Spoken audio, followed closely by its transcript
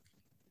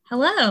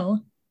Hello,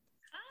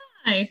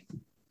 Hi.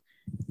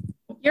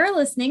 you're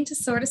listening to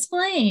Sort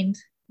Explained,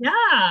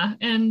 Yeah,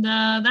 and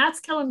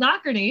that's Kellen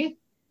Doherty,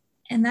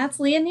 and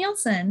that's Leah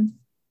Nielsen.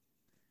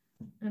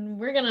 and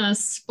we're gonna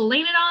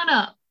spleen it on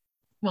up.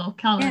 Well,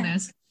 Kellen Yeah,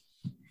 is.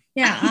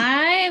 yeah,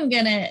 I'm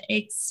gonna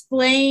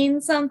explain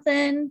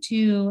something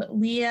to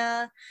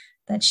Leah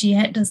that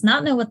does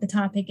not know what the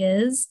topic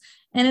is,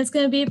 and it's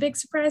gonna be a big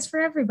surprise for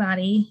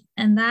everybody,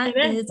 and that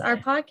It is. is our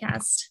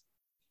podcast.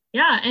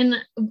 Yeah, and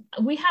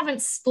we haven't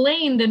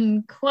spleened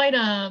in quite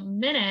a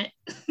minute,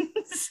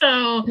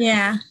 so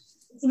Yeah,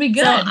 it'll be so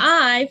good.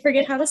 I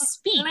forget how to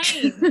speak.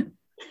 Explain.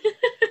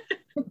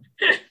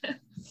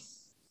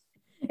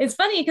 It's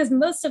funny because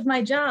most of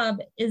my job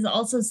is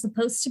also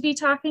supposed to be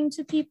talking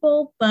to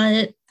people,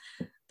 but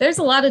there's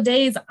a lot of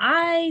days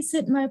I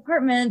sit in my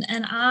apartment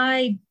and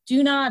I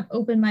do not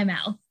open my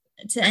mouth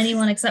to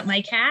anyone except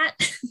my cat.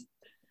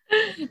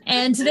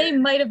 And today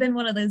might have been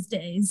one of those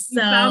days. So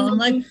You found the I'm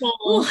like,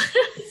 loophole.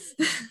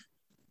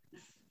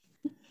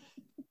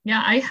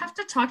 Yeah, I have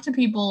to talk to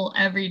people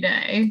every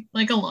day,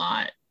 like a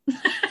lot.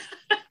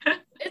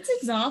 it's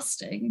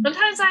exhausting.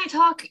 Sometimes I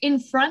talk in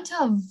front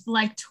of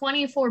like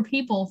 24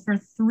 people for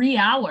 3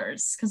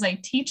 hours because I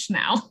teach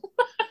now.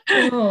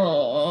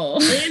 Oh,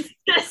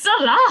 It's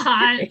a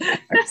lot.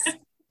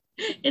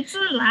 It's a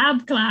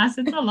lab class.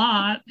 It's a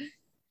lot.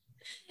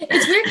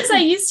 it's weird because I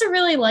used to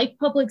really like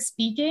public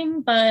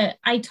speaking, but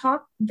I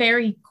talk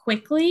very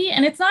quickly,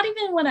 and it's not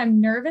even when I'm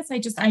nervous.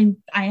 I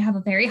have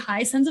a very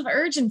high sense of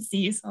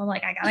urgency, so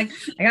like I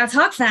gotta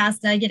talk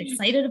fast. I get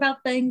excited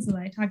about things, and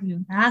I talk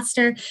even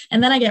faster,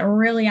 and then I get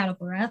really out of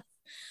breath,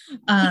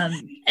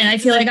 and I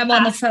feel like I'm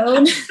on the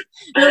phone.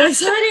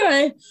 So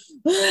anyway,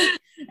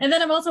 and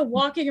then I'm also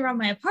walking around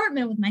my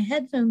apartment with my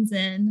headphones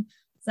in,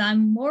 so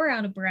I'm more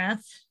out of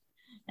breath.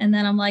 And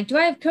then I'm like, do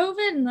I have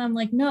COVID? And I'm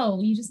like,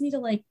 no, you just need to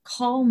like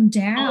calm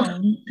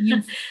down,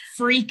 you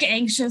freak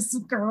anxious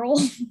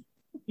girl.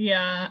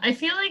 Yeah, I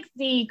feel like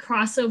the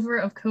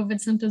crossover of COVID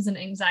symptoms and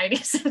anxiety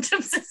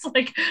symptoms is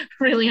like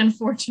really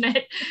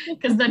unfortunate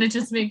because then it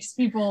just makes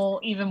people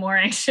even more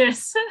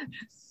anxious.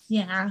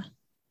 Yeah.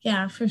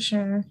 Yeah, for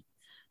sure.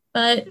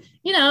 But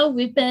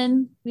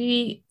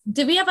we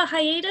did we have a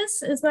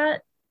hiatus? Is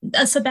that a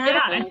Yeah, I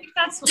sabbatical? think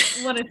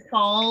that's what it's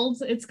called.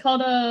 It's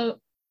called a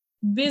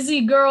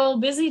busy girl,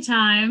 busy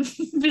time.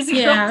 Busy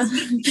girl, Yeah.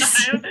 busy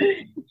time.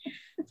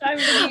 Time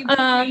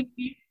to um, be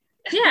busy.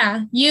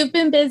 yeah, you've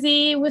been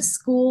busy with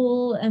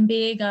school and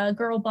being a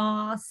girl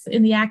boss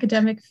in the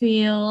academic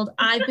field.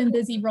 I've been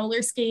busy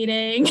roller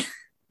skating.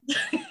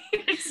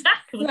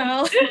 Exactly.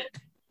 So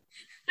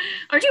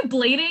Aren't you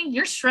blading?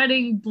 You're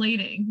shredding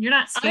blading. You're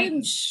not I'm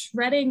skating.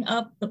 shredding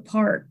up the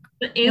park.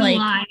 The Like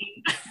inline.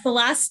 the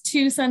last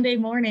two Sunday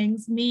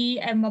mornings, me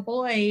and my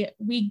boy,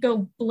 we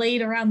go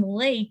blade around the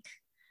lake.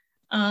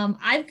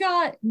 I've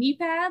got knee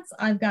pads,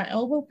 I've got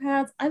elbow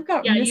pads, I've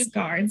got Yeah, you wrist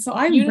guards, so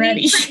I'm you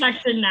ready. need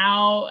protection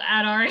now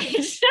at our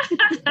age.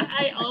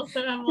 I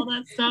also have all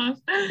that stuff.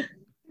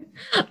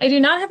 I do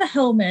not have a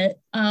helmet,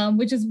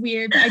 which is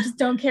weird, but I just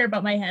don't care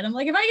about my head. I'm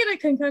like, if I get a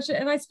concussion,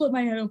 if I split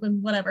my head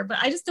open, whatever, but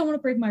I just don't want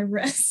to break my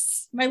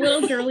wrists, my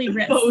little girly Both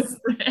wrists.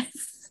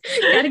 wrists.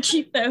 Got to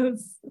keep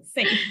those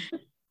safe.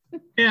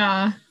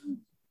 Yeah.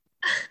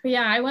 But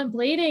yeah, I went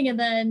blading, and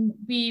then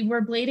we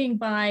were blading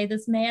by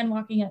this man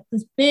walking up,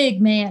 this big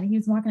man. He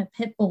was walking a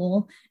pit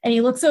bull, and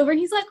he looks over and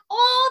he's like,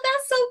 "Oh,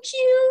 that's so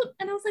cute."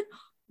 And I was like,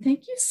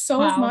 "Thank you so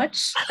Wow.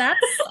 much. That's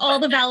all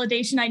the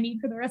validation I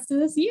need for the rest of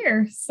this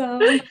year." So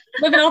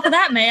living off of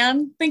that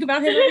man, think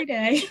about him every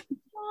day.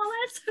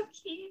 Oh, that's so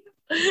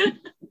cute.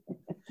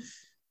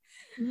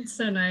 That's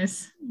so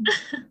nice.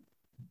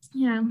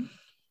 Yeah.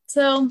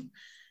 So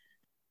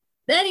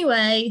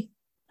anyway,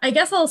 I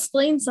guess I'll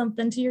explain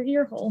something to your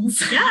ear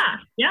holes. Yeah.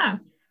 Yeah.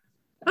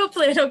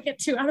 Hopefully I don't get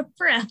too out of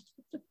breath.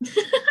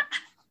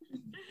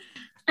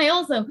 I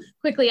also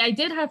quickly, I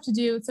did have to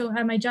do, so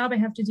at my job, I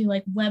have to do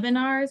like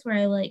webinars where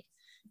I like,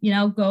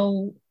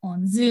 go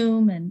on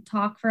Zoom and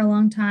talk for a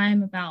long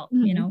time about,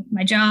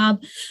 my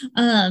job.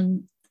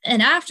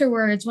 And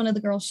afterwards, one of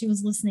the girls, she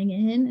was listening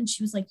in and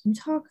she was like, you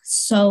talk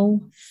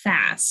so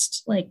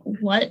fast. Like,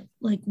 what,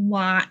 like,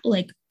 why,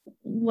 like,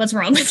 what's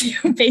wrong with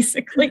you,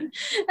 basically? And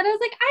I was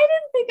like, I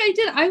didn't think I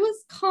did. I was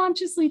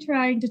consciously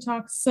trying to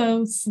talk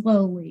so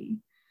slowly.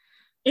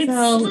 It's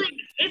So, like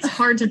it's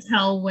hard to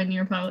tell when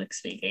you're public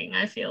speaking.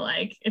 I feel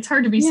like it's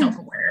hard to be yeah.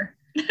 self-aware.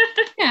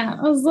 Yeah,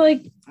 I was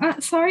like,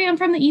 sorry, I'm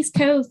from the East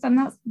Coast. I'm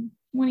not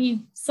one of you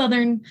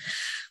Southern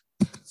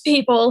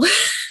people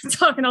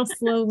talking all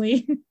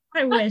slowly.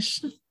 I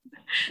wish.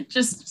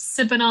 Just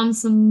sipping on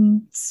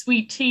some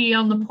sweet tea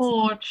on the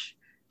porch,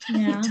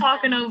 Yeah.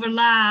 talking over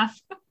laugh.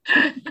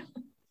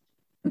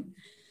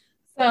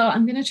 So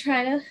I'm going to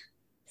try to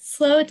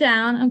slow it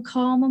down. I'm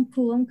calm, I'm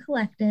cool, I'm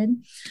collected.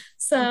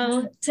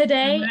 So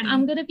today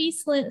I'm going to be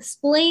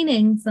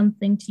explaining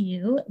something to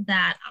you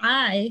that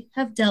I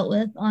have dealt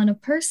with on a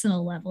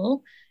personal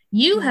level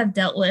you have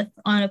dealt with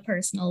on a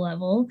personal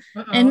level.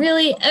 Uh-oh. And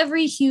really,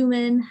 every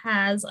human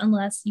has,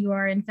 unless you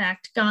are, in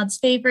fact, God's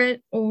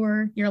favorite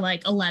or you're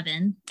like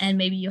 11 and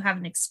maybe you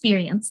haven't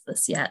experienced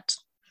this yet.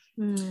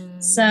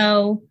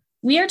 So,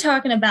 we are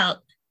talking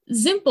about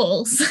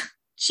Zimples,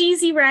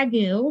 cheesy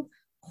ragu,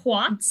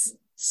 quats,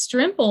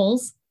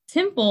 strimples,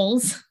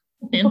 timples,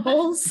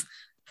 pimples,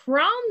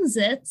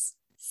 promzits,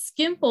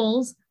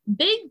 skimples,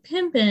 big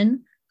pimpin',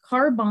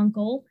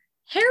 carbuncle,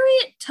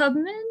 Harriet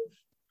Tubman,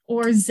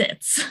 or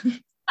zits.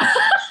 What?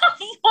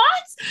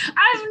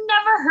 I've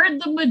never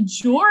heard the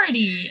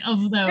majority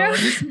of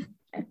those.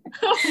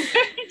 Where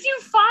did you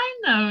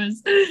find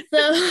those? So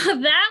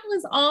that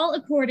was all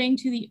according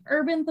to the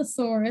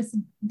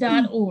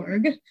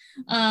urbanthesaurus.org.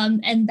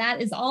 And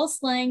that is all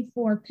slang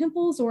for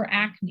pimples or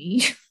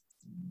acne.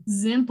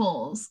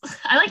 Zimples.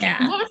 I like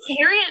it. What was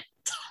Harriet?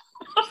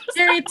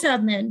 Harriet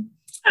Tubman.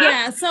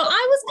 Yeah, so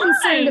I was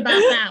concerned about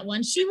that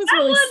one. She was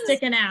really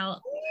sticking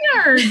out.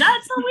 Weird.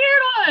 That's a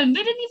weird one.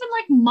 They didn't even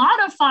like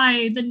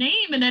modify the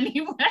name in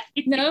any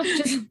way. No,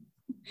 just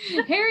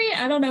Harriet,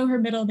 I don't know her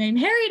middle name.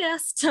 Harriet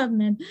S.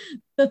 Tubman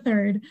the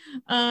third.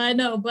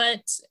 No,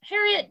 but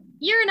Harriet,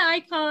 you're an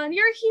icon.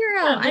 You're a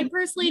hero. I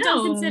personally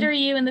don't consider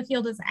you in the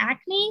field as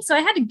acne, so I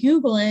had to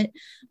Google it.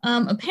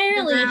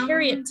 Apparently,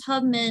 Harriet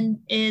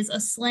Tubman is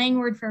a slang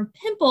word for a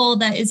pimple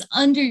that is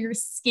under your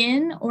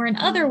skin, or in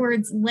other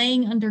words,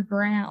 laying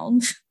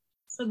underground.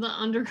 So but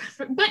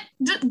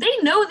they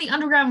know the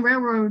Underground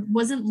Railroad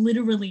wasn't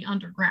literally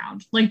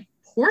underground. Like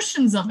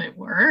portions of it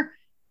were.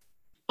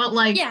 But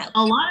like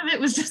a lot of it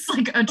was just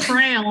like a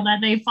trail that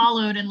they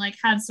followed and like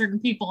had certain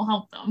people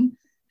help them.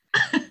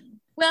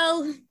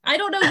 Well, I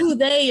don't know who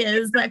they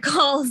is that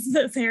calls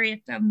this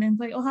Harriet Tubman.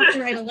 Like, I'll have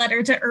to write a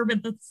letter to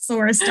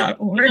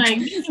urbanthesaurus.org. Like,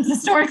 it's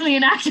historically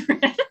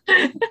inaccurate.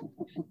 If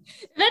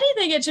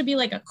anything, it should be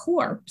like a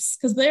corpse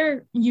because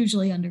they're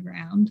usually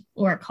underground,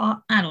 or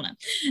I don't know.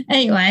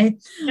 Anyway,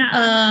 like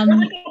a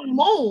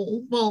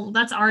mole. Well,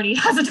 that's already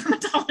has a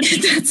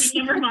dermatology.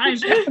 Never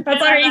mind.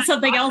 That's already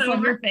something else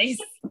on your face.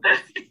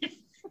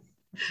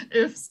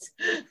 Oops.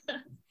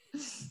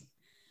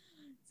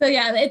 So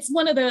yeah, it's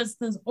one of those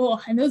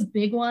and those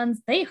big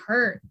ones, they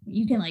hurt.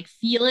 You can like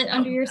feel it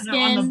under your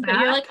skin, but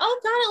you're like, oh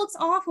God, it looks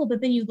awful.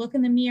 But then you look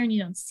in the mirror and you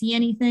don't see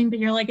anything, but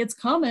you're like, it's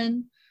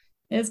coming.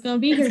 It's going to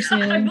be here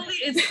soon. I believe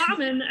it's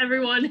common,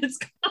 everyone. It's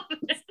common.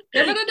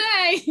 Give it a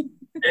day.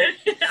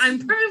 I'm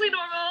perfectly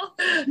normal.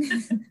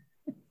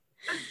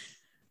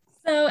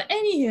 So,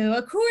 anywho,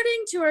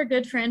 according to our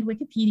good friend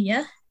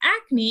Wikipedia,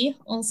 acne,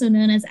 also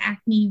known as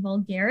acne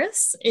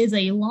vulgaris, is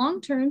a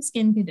long-term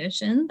skin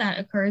condition that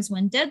occurs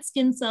when dead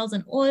skin cells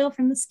and oil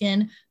from the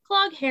skin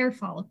clog hair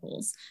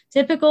follicles.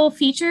 Typical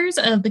features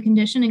of the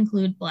condition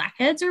include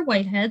blackheads or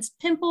whiteheads,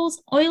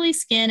 pimples, oily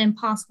skin, and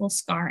possible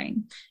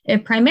scarring.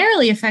 It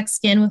primarily affects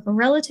skin with a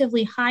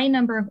relatively high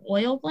number of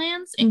oil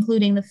glands,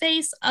 including the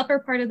face, upper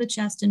part of the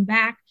chest, and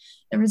back.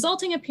 The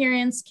resulting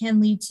appearance can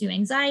lead to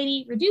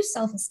anxiety, reduced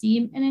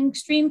self-esteem, and in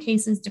extreme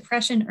cases,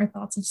 depression or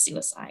thoughts of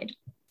suicide.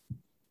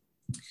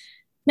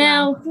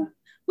 Now,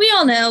 we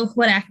all know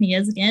what acne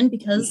is again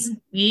because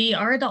we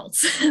are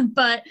adults,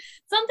 but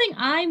something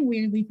I'm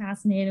weirdly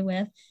fascinated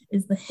with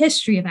is the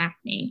history of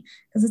acne,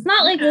 because it's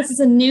not like this is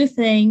a new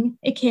thing.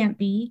 It can't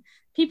be.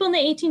 People in the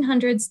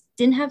 1800s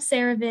didn't have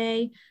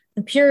CeraVe.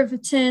 The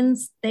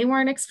Puritans, they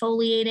weren't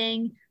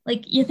exfoliating.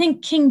 Like, you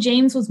think King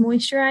James was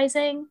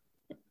moisturizing?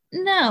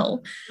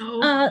 No.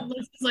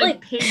 This is like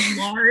pig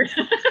lard.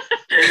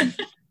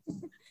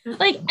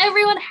 Like,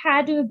 everyone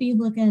had to be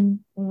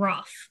looking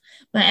rough.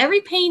 But every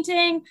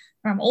painting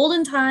from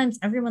olden times,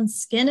 everyone's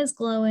skin is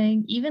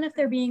glowing, even if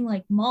they're being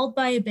like mauled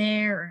by a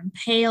bear or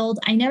impaled.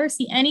 I never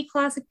see any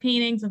classic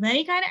paintings with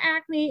any kind of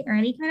acne or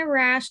any kind of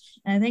rash.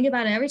 And I think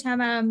about it every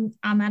time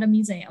I'm at a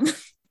museum.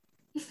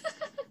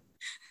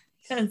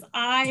 Because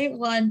I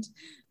want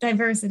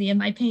diversity in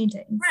my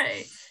paintings.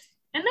 Right.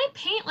 And they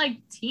paint like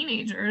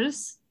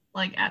teenagers,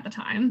 like at the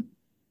time.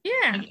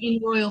 Yeah. Like,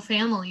 in royal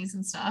families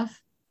and stuff.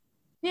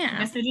 Yeah. I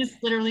guess they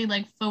just literally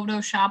like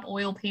Photoshop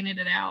oil painted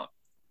it out.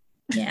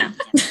 Yeah.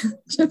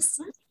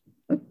 Just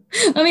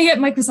let me get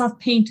Microsoft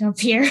Paint up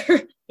here.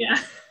 Yeah.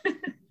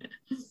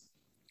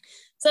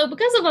 So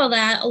because of all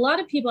that, a lot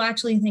of people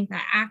actually think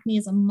that acne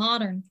is a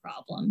modern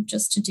problem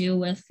just to do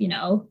with,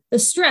 the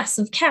stress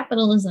of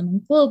capitalism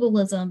and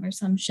globalism or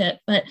some shit.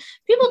 But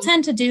people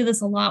tend to do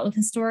this a lot with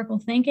historical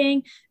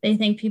thinking. They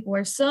think people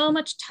were so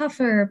much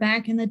tougher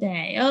back in the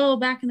day. Oh,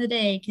 back in the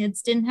day,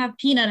 kids didn't have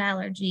peanut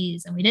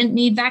allergies and we didn't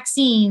need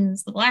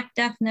vaccines. The Black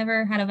Death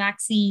never had a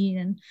vaccine.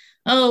 And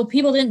oh,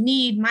 people didn't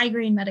need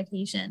migraine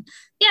medication.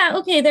 Yeah,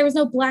 okay, there was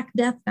no Black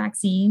Death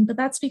vaccine, but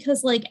that's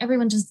because like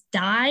everyone just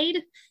died.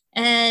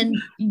 And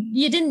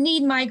you didn't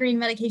need migraine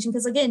medication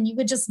because, again, you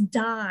would just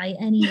die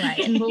anyway.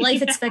 And the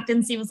life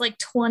expectancy was like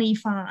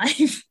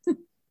 25.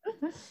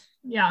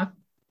 Yeah.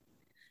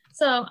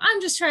 So I'm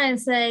just trying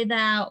to say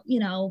that,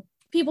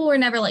 people were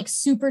never like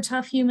super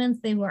tough humans.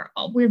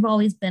 We've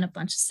always been a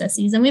bunch of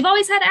sissies, and we've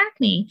always had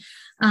acne.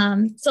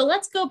 So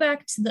let's go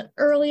back to the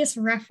earliest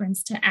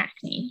reference to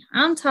acne.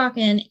 I'm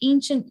talking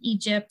ancient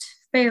Egypt,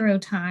 Pharaoh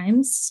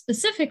times,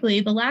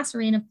 specifically the last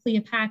reign of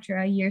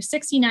Cleopatra, year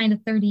 69 to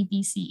 30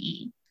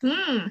 BCE.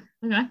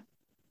 Okay.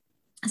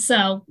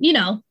 So,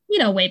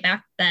 way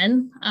back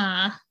then,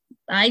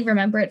 I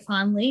remember it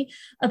fondly.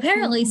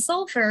 Apparently,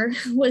 sulfur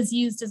was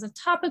used as a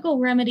topical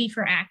remedy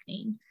for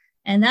acne.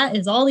 And that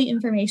is all the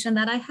information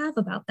that I have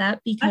about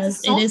that,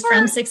 because it is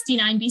from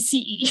 69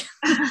 BCE.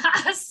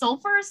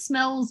 Sulfur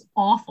smells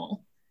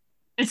awful.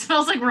 It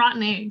smells like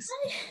rotten eggs.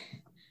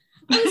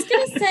 I was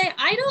going to say,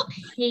 I don't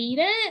hate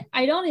it.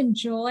 I don't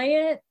enjoy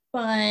it,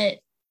 but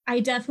I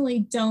definitely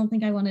don't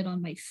think I want it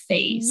on my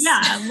face.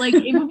 Yeah, like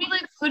it would be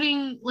like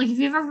putting, like if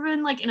you've ever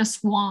been like in a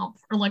swamp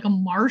or like a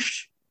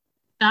marsh,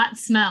 that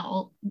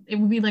smell, it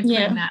would be like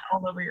putting that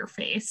all over your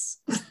face.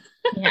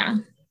 Yeah.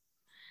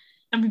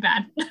 That'd be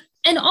bad.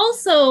 And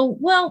also,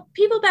 well,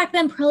 people back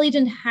then probably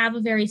didn't have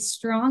a very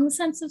strong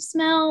sense of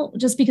smell,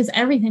 just because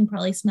everything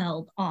probably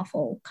smelled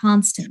awful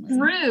constantly.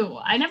 True.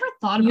 I never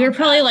thought about that. You were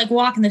probably like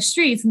walking the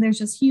streets and there's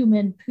just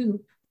human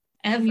poop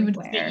everywhere. You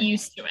would get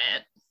used to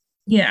it.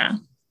 Yeah.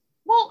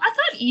 Well, I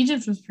thought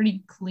Egypt was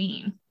pretty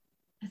clean.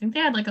 I think they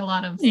had like a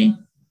lot of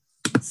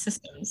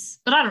systems,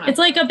 but I don't know. It's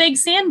like a big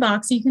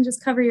sandbox. You can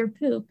just cover your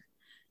poop.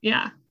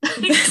 Yeah.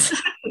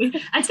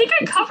 Exactly. I think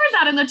I covered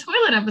that in the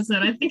toilet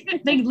episode. I think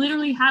that they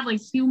literally had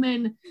like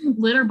human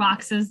litter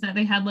boxes that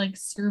they had like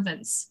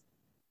servants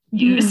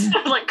use to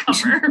like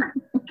cover.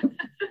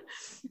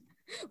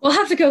 We'll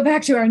have to go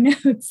back to our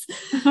notes.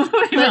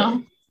 But,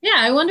 yeah,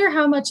 I wonder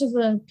how much of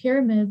the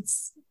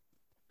pyramids,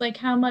 like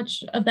how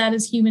much of that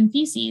is human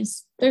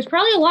feces. There's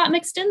probably a lot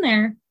mixed in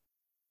there,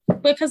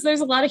 because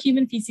there's a lot of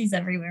human feces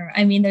everywhere.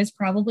 I mean, there's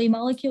probably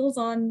molecules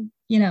on,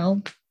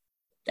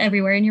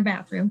 everywhere in your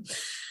bathroom.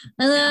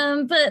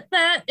 But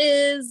that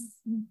is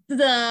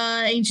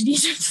the ancient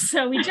Egypt.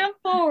 So we jump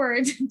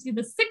forward to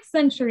the 6th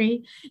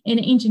century in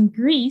ancient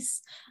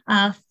Greece.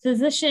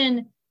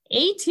 Physician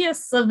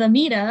Aetius of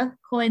Amida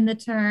coined the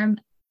term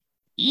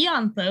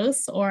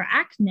eanthos, or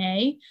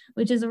acne,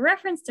 which is a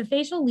reference to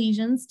facial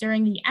lesions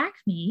during the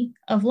acme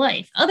of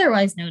life,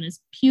 otherwise known as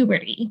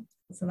puberty.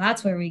 So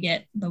that's where we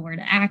get the word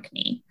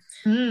acne.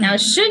 Now, it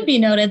should be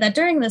noted that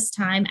during this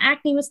time,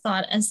 acne was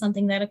thought as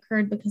something that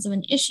occurred because of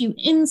an issue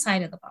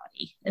inside of the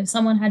body. If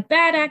someone had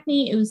bad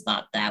acne, it was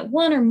thought that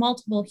one or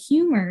multiple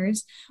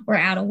humors were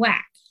out of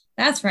whack.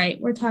 That's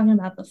right. We're talking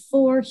about the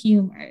 4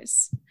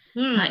 humors.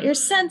 Not your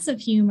sense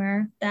of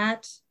humor.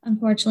 That,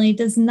 unfortunately,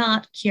 does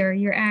not cure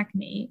your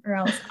acne, or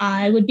else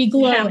I would be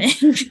glowing.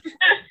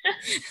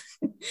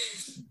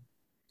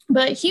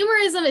 But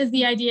humorism is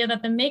the idea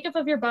that the makeup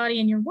of your body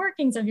and your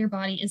workings of your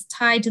body is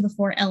tied to the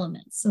 4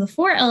 elements. So the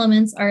 4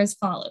 elements are as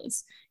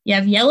follows. You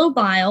have yellow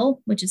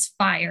bile, which is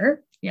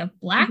fire. You have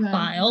black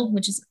bile,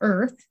 which is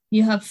earth.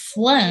 You have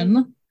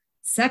phlegm,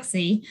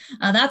 sexy.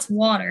 That's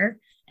water.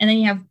 And then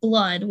you have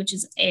blood, which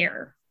is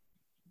air.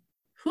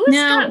 Who's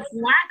got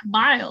black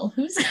bile?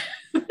 What's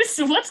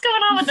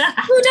going on with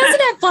that? Who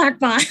doesn't have black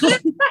bile?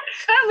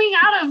 It's coming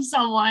out of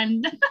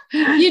someone.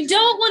 You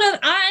don't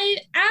want to,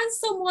 as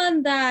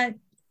someone that,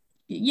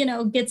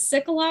 gets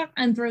sick a lot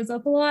and throws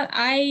up a lot,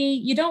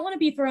 you don't want to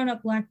be throwing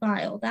up black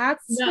bile.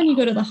 That's when you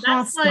go to the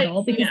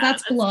hospital, because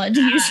that's blood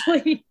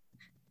usually.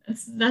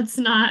 I've been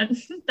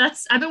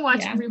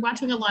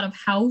rewatching a lot of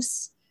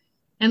House,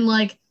 and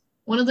like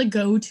one of the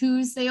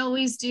go-tos they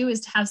always do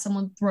is to have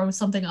someone throw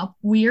something up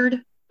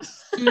weird.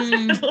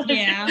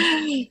 Yeah.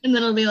 And then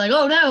it'll be like,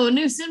 oh no, a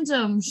new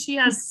symptom. She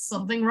has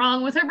something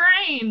wrong with her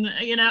brain,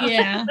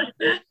 Yeah.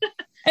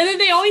 And then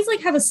they always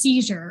like have a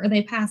seizure or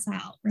they pass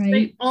out, right?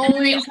 They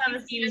always have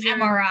a seizure.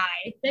 MRI.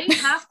 They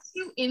have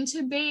to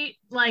intubate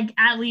like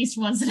at least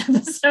once an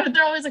episode.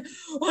 They're always like,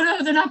 oh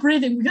no, they're not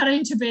breathing. We gotta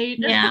intubate.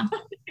 Yeah.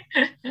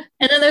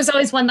 And then there's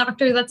always one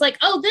doctor that's like,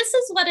 oh, this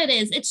is what it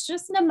is. It's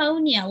just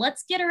pneumonia.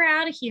 Let's get her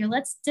out of here.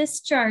 Let's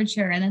discharge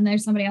her. And then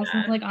there's somebody else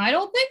who's like, I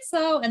don't think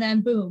so. And then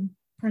boom,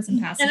 person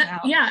passes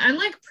out. Yeah, I'm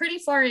like pretty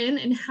far in,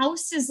 and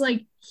House is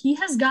like, he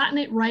has gotten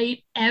it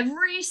right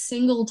every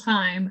single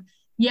time.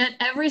 Yet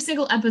every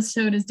single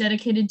episode is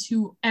dedicated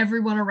to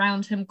everyone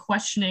around him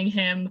questioning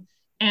him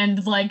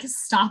and like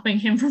stopping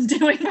him from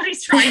doing what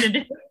he's trying to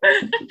do. So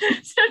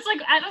it's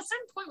like at a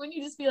certain point when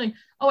you just be like,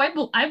 oh,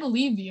 I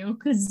believe you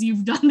because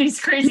you've done these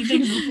crazy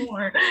things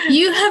before.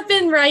 You have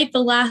been right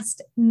the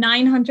last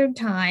 900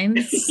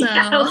 times. So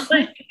yeah,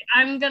 like,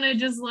 I'm gonna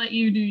just let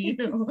you do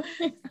you.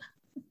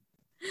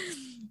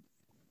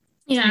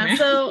 Yeah, anyway.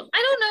 So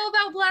I don't know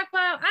about black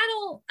bile.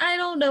 I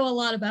don't know a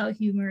lot about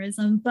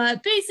humorism,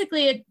 but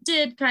basically it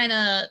did kind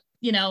of,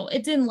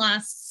 it didn't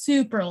last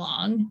super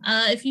long.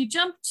 If you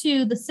jump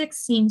to the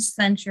 16th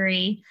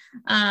century,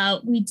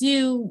 we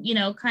do,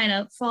 kind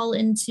of fall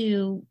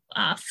into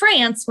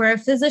France, where a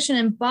physician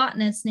and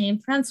botanist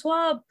named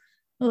Francois,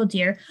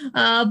 Boussier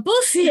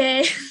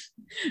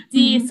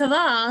de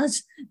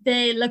Sauvage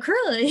de la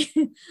Croix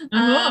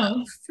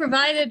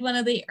provided one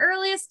of the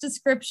earliest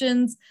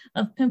descriptions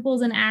of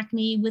pimples and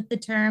acne with the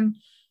term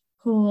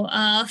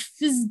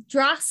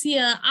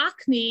Phydrasia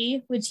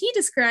acne, which he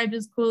described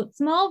as, quote,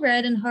 small,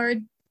 red, and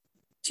hard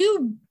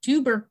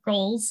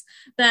tubercles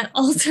that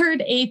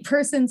altered a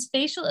person's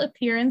facial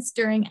appearance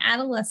during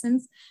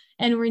adolescence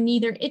and were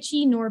neither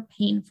itchy nor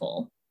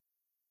painful.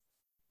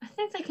 I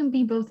think they can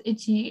be both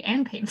itchy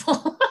and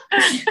painful.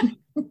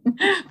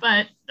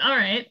 But all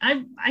right,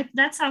 I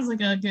that sounds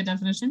like a good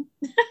definition.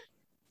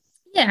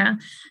 Yeah,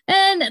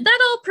 and that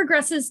all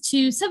progresses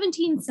to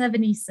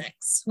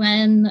 1776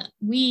 when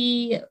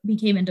we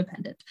became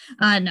independent.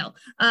 No,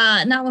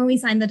 not when we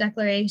signed the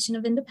Declaration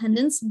of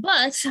Independence,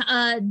 but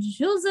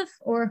Joseph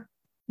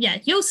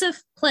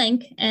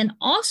Planck, an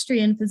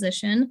Austrian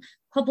physician,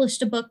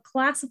 published a book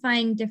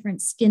classifying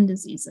different skin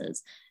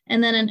diseases.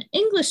 And then an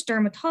English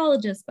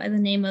dermatologist by the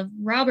name of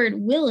Robert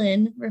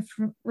Willen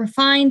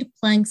refined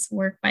Planck's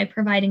work by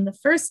providing the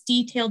first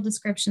detailed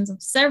descriptions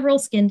of several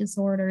skin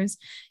disorders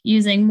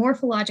using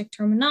morphologic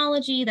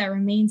terminology that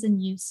remains in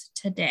use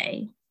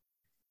today.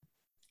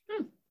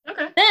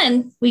 Okay.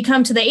 Then we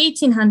come to the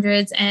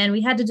 1800s, and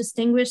we had to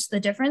distinguish the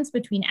difference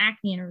between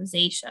acne and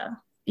rosacea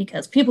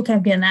because people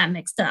kept getting that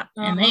mixed up,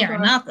 and they are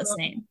not the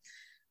same.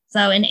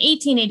 So in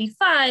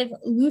 1885,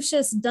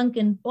 Lucius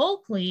Duncan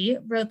Bulkley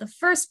wrote the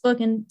first book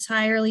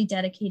entirely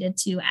dedicated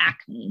to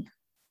acne.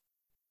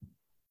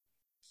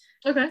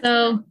 Okay.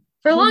 So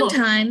for a long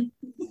time,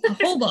 a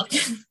whole book.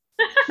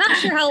 Not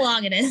sure how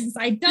long it is.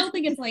 I don't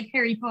think it's like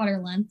Harry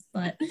Potter length,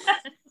 but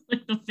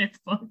like the 5th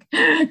book.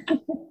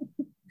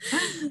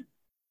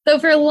 So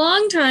for a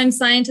long time,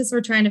 scientists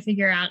were trying to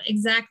figure out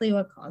exactly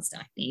what caused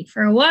acne.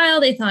 For a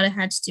while, they thought it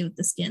had to do with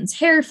the skin's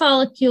hair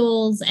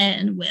follicles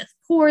and with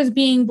pores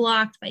being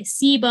blocked by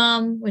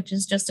sebum, which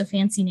is just a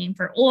fancy name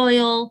for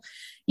oil.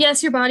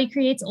 Yes, your body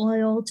creates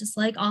oil, just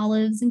like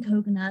olives and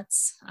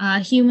coconuts.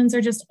 Humans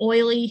are just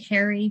oily,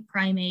 hairy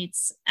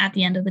primates at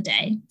the end of the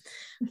day.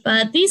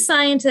 But these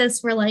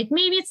scientists were like,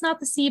 maybe it's not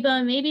the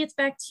sebum, maybe it's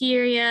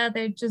bacteria.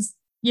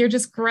 You're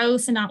just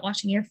gross and not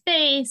washing your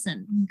face,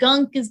 and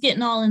gunk is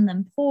getting all in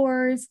them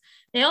pores.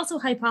 They also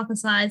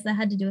hypothesized that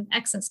had to do with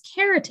excess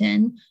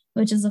keratin,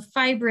 which is a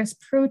fibrous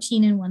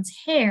protein in one's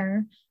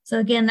hair. So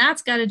again,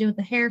 that's got to do with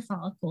the hair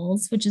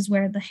follicles, which is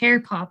where the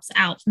hair pops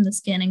out from the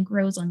skin and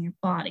grows on your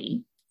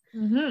body.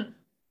 Mm-hmm.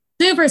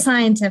 Super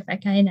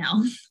scientific, I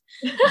know.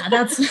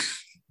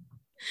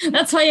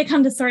 That's why you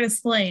come to Sort of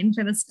Splain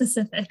for the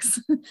specifics.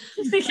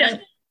 Yeah.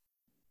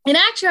 In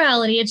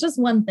actuality, it's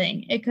just one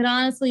thing. It could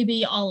honestly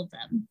be all of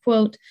them.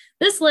 Quote,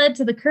 this led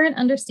to the current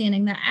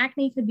understanding that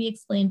acne could be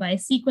explained by a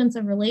sequence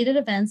of related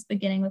events,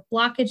 beginning with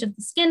blockage of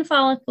the skin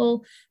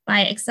follicle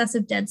by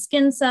excessive dead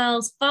skin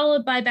cells,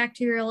 followed by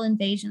bacterial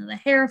invasion of the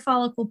hair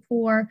follicle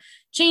pore,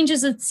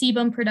 changes in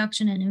sebum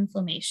production, and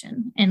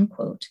inflammation, end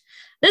quote.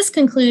 This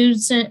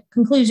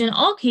conclusion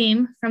all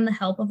came from the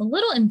help of a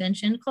little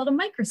invention called a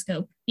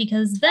microscope,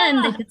 because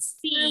then they could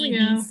see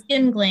these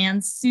skin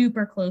glands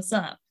super close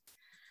up.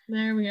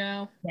 There we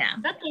go. Yeah.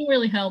 That thing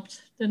really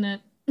helped, didn't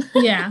it?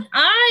 Yeah.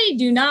 I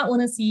do not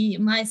want to see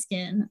my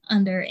skin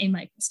under a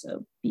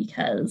microscope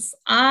because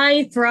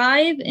I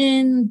thrive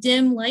in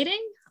dim lighting.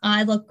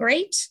 I look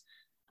great.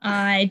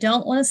 I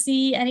don't want to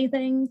see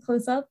anything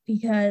close up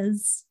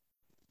because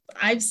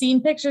I've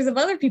seen pictures of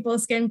other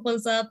people's skin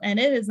close up and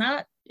it's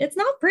not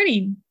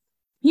pretty.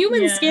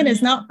 Human skin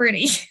is not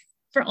pretty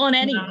on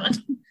anyone.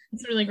 No,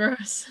 it's really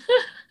gross.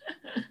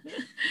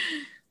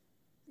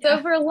 So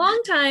for a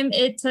long time,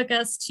 it took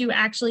us to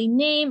actually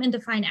name and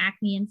define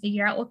acne and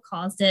figure out what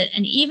caused it.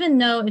 And even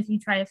though if you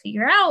try to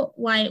figure out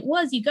why it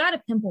was you got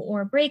a pimple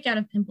or a breakout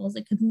of pimples,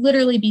 it could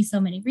literally be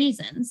so many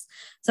reasons.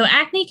 So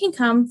acne can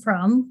come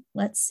from,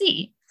 let's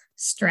see,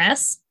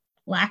 stress,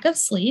 lack of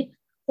sleep,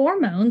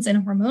 hormones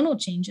and hormonal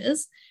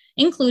changes,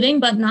 including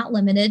but not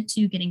limited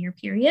to getting your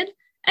period,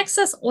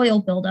 excess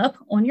oil buildup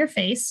on your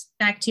face,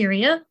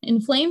 bacteria,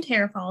 inflamed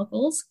hair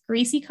follicles,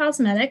 greasy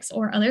cosmetics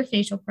or other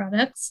facial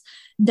products,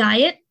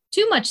 diet,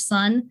 too much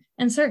sun,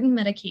 and certain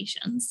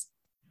medications.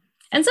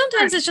 And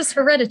sometimes it's just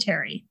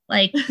hereditary,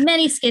 like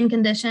many skin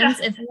conditions.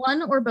 If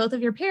one or both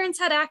of your parents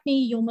had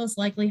acne, you'll most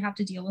likely have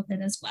to deal with it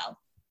as well.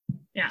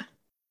 Yeah.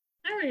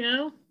 There we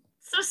go.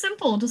 So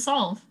simple to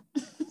solve.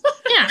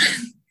 Yeah.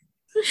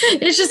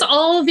 It's just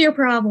all of your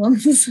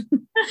problems.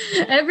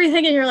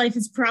 Everything in your life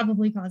is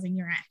probably causing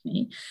your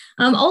acne.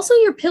 Also,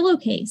 your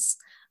pillowcase.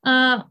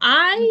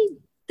 I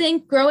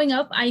think growing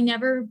up, I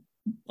never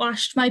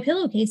washed my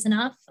pillowcase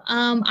enough.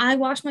 I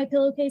wash my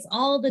pillowcase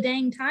all the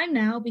dang time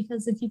now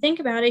because if you think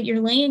about it, you're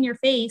laying your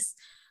face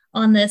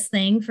on this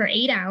thing for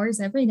 8 hours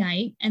every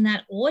night, and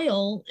that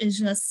oil is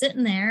just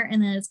sitting there,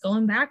 and then it's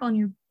going back on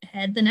your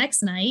head the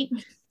next night.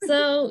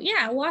 So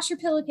yeah, wash your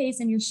pillowcase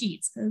and your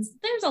sheets because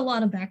there's a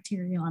lot of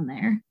bacteria on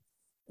there.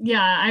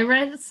 Yeah, I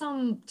read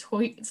some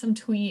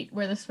tweet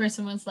where this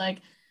person was like,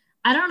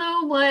 I don't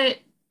know what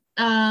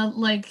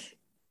like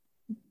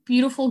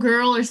beautiful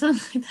girl or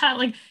something like that,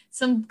 like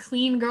some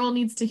clean girl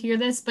needs to hear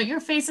this, but your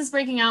face is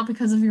breaking out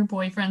because of your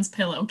boyfriend's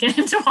pillow. Get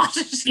him to wash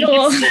his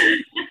sheets.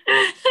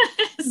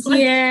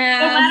 Like, yeah.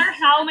 No matter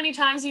how many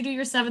times you do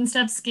your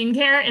 7-step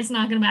skincare, it's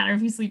not going to matter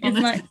if you sleep on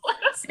this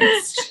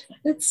pillows.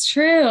 It's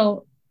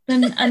true.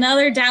 Then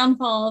another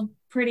downfall of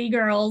pretty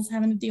girls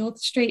having to deal with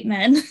straight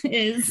men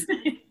is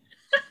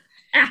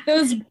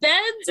those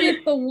beds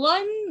with the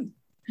one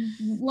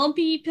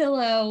lumpy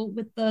pillow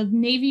with the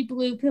navy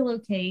blue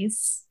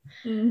pillowcase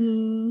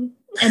and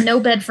no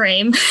bed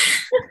frame.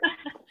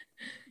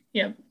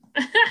 Yep.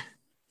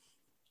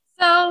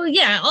 So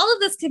yeah, all of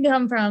this can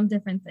come from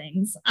different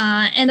things.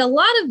 And a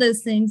lot of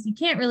those things you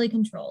can't really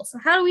control. So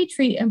how do we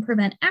treat and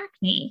prevent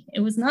acne? It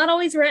was not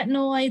always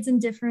retinoids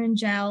and Differin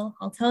gel,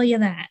 I'll tell you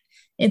that.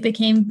 It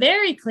became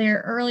very clear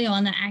early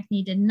on that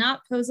acne did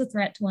not pose a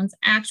threat to one's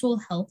actual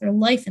health or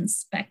life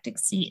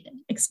expectancy.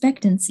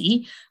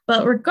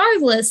 But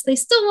regardless, they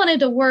still wanted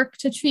to work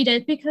to treat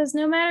it because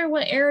no matter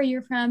what era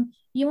you're from,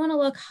 you want to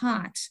look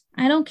hot.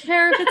 I don't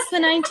care if it's the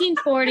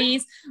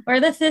 1940s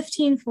or the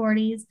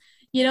 1540s.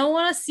 You don't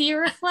want to see a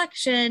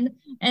reflection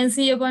and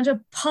see a bunch of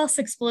pus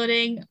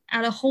exploding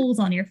out of holes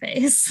on your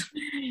face.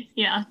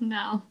 Yeah,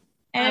 no.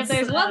 And if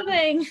there's one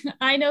thing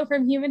I know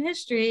from human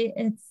history,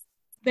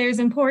 there's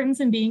importance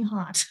in being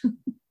hot.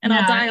 And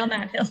I'll die on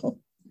that hill.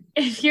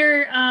 If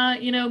you're,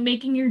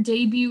 making your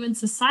debut in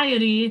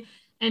society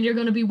and you're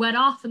going to be wet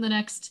off in the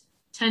next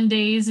 10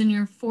 days and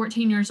you're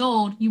 14 years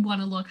old, you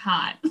want to look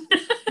hot.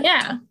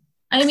 Yeah.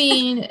 I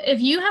mean, if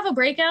you have a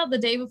breakout the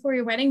day before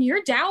your wedding,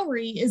 your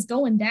dowry is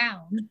going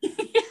down.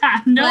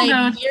 Yeah, no,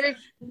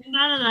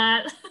 none of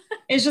that.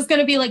 It's just going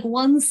to be like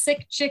one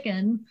sick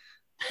chicken.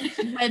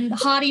 And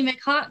Hottie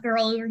McHot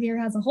girl over here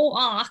has a whole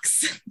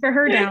ox for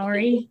her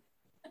dowry.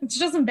 It's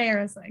just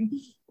embarrassing.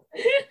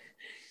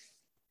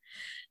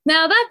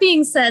 Now, that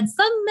being said,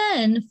 some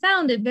men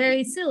found it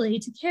very silly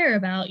to care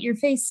about your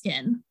face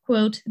skin.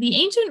 Quote, the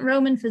ancient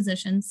Roman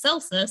physician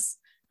Celsus,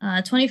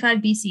 25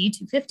 BC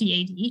to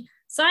 50 AD,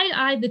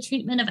 side-eyed the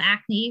treatment of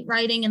acne,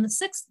 writing in the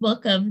 6th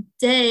book of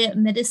De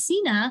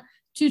Medicina,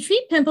 to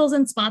treat pimples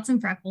and spots and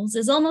freckles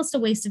is almost a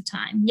waste of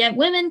time, yet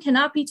women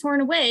cannot be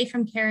torn away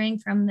from caring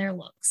from their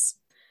looks.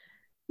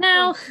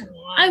 Now,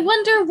 I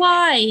wonder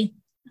why,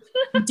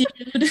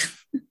 dude.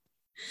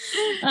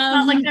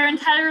 Not like their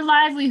entire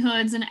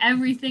livelihoods and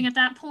everything at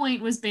that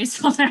point was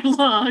based on their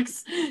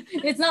looks.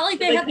 It's not like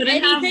they have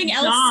anything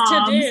else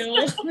to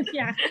do.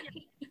 Yeah.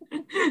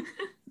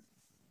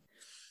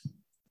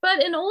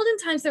 But in olden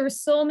times, there were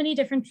so many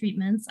different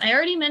treatments. I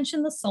already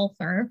mentioned the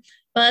sulfur,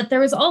 but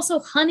there was also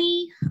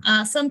honey.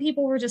 Some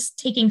people were just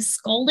taking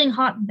scalding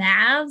hot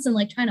baths and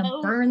like trying to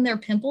burn their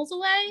pimples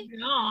away.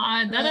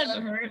 God, that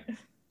doesn't hurt.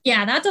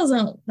 Yeah, that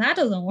doesn't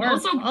work.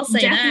 Also, I'll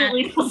say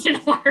definitely that.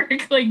 doesn't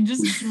work. Like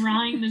just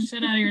drying the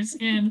shit out of your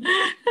skin.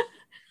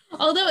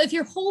 Although if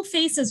your whole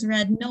face is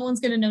red, no one's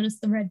going to notice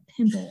the red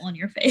pimple on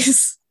your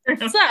face.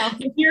 So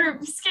if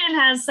your skin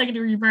has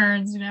secondary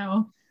burns,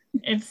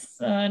 it's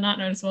not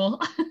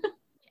noticeable.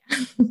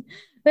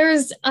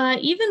 There's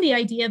even the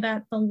idea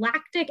that the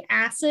lactic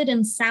acid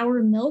in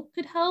sour milk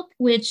could help,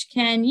 which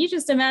you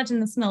just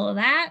imagine the smell of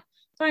that?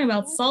 Talking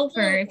about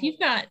sulfur. If you've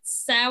got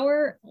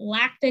sour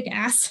lactic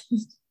acid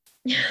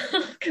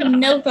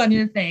milk on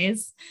your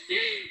face.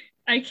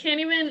 I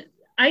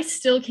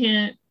still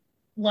can't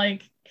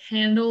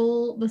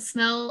handle the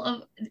smell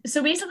of,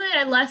 so basically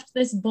I left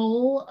this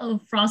bowl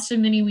of Frosted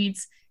Mini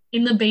Wheats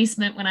in the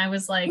basement when I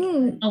was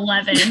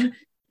 11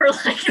 for a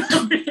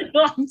really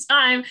long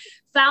time,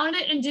 found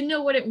it and didn't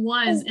know what it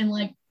was and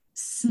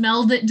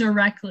smelled it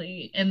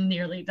directly and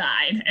nearly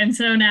died. And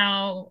so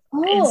now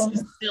it's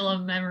just still a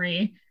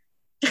memory.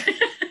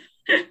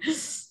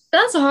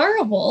 That's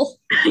horrible.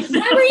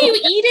 Why were you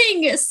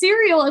eating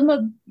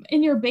cereal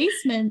in your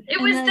basement?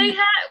 It was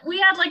we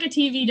had a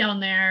TV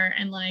down there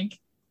and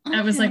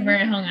I was where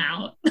I hung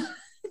out.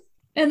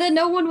 And then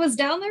no one was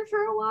down there for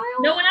a while?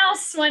 No one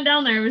else went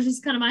down there. It was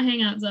just kind of my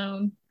hangout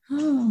zone.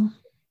 Oh.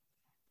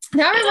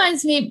 That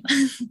reminds me,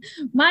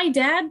 my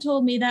dad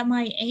told me that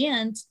my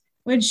aunt,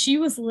 when she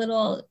was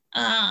little,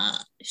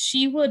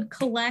 she would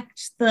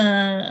collect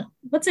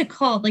what's it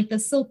called? The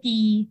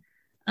silky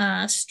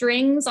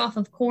strings off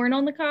of corn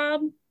on the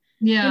cob.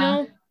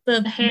 Yeah.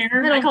 The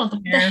hair. I call it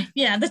the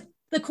hair.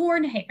 The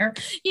corn hair.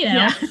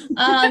 Yeah.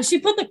 She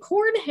put the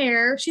corn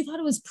hair, she thought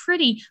it was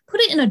pretty,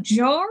 put it in a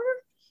jar,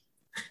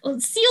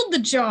 sealed the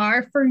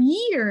jar for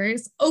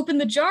years, opened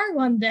the jar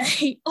one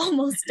day,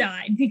 almost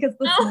died because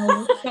the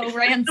smell was so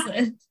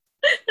rancid.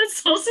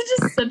 That's also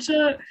just such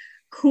a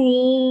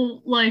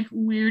cool,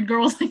 weird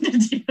girl thing to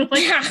do.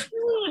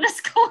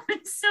 This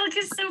corn silk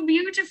is so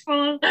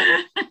beautiful.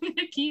 I'm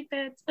gonna keep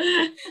it. They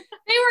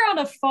were on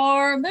a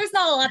farm. There's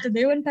not a lot to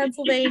do in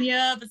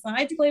Pennsylvania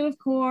besides play with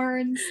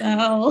corn.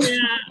 So,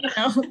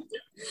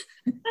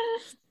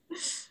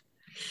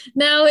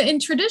 Now, in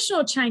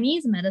traditional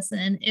Chinese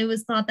medicine, it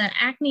was thought that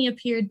acne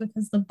appeared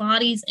because the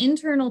body's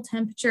internal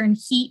temperature and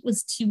heat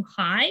was too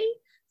high.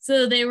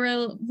 So they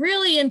were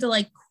really into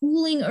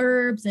cooling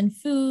herbs and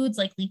foods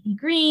like leafy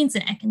greens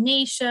and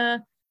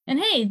echinacea. And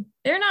hey,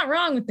 they're not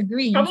wrong with the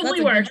greens.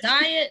 Probably That's a good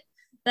diet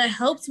that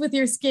helps with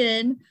your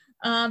skin.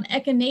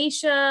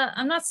 Echinacea,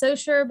 I'm not so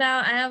sure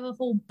about. I have a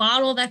whole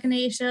bottle of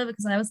echinacea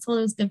because I was told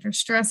it was good for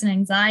stress and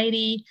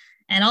anxiety.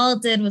 And all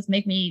it did was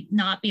make me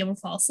not be able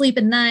to fall asleep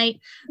at night.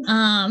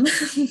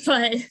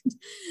 But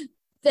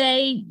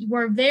they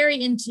were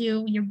very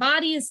into your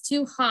body is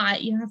too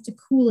hot. You have to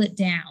cool it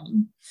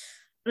down.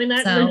 I mean,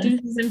 that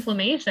reduces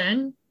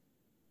inflammation.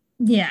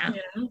 Yeah.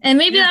 And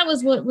maybe that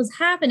was what was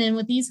happening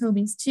with these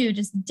homies too,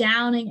 just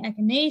downing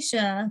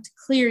echinacea to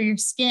clear your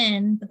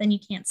skin, but then you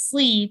can't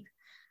sleep.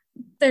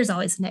 There's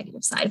always a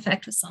negative side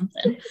effect with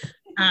something.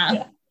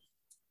 But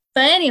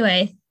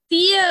anyway,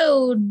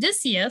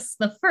 Theodosius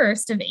the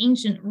First of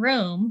ancient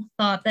Rome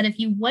thought that if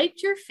you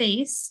wiped your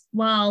face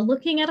while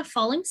looking at a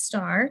falling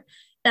star,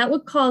 that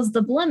would cause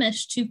the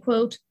blemish to,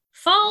 quote,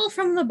 fall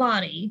from the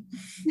body.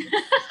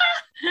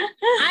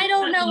 I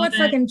don't know what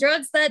fucking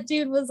drugs that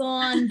dude was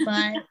on,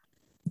 but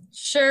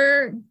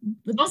sure.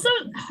 Also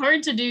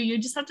hard to do. You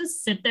just have to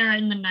sit there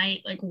in the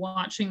night, like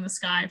watching the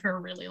sky for a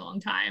really long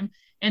time,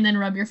 and then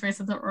rub your face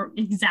at the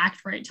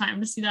exact right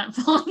time to see that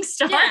falling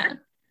star. Yeah.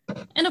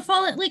 And a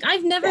falling, like,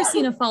 I've never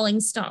seen a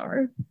falling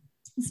star.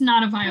 It's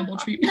not a viable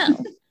treatment.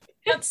 No,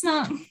 that's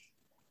not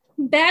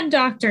bad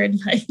doctor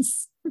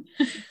advice.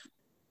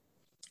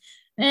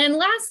 And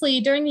lastly,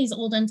 during these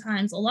olden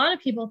times, a lot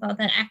of people thought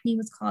that acne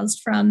was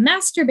caused from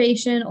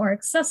masturbation or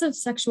excessive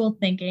sexual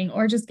thinking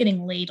or just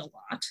getting laid a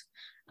lot.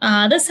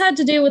 This had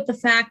to do with the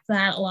fact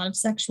that a lot of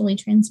sexually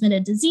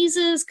transmitted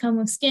diseases come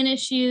with skin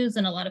issues,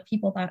 and a lot of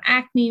people thought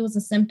acne was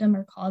a symptom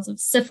or cause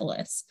of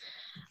syphilis.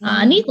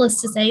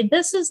 Needless to say,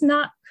 this is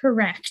not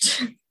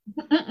correct.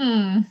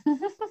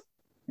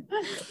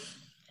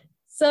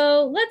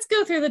 So let's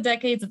go through the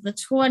decades of the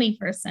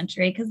 21st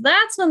century, because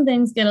that's when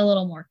things get a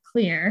little more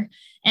clear.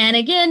 And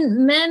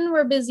again, men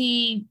were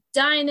busy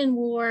dying in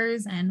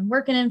wars and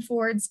working in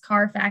Ford's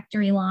car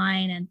factory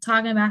line and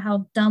talking about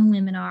how dumb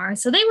women are.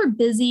 So they were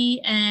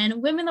busy,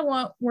 and women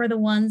were the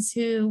ones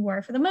who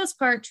were, for the most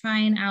part,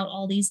 trying out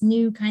all these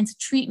new kinds of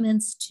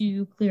treatments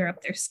to clear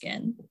up their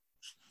skin.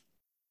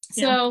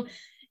 Yeah. So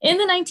in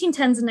the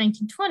 1910s and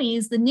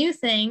 1920s, the new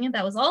thing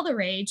that was all the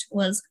rage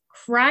was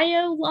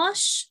cryo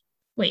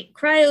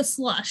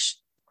slush,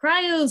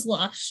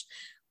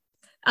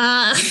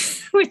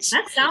 which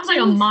that sounds like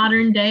a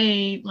modern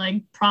day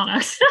like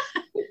product.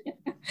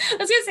 I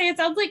was gonna say it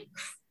sounds like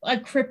a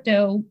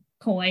crypto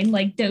coin,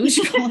 like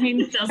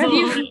Dogecoin.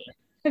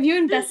 Have you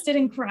invested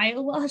in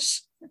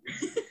CryoLush?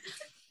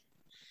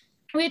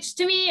 Which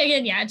to me,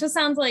 again, it just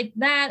sounds like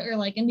that, or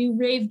like a new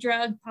rave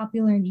drug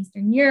popular in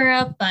Eastern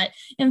Europe. But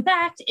in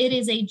fact, it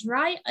is a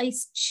dry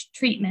ice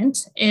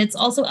treatment. It's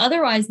also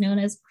otherwise known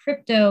as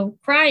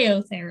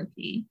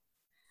cryotherapy.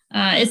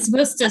 It's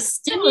supposed to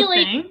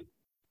stimulate.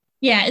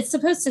 Yeah, it's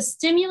supposed to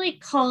stimulate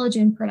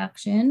collagen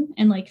production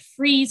and like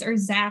freeze or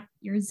zap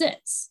your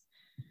zits.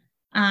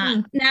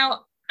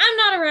 Now, I'm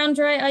not around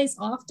dry ice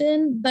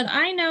often, but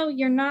I know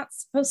you're not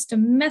supposed to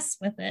mess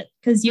with it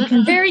because you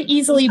can very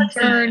easily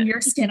burn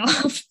your skin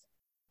off.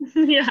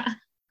 Yeah.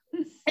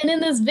 And in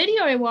this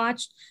video I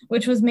watched,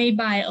 which was made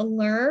by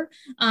Allure,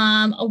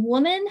 a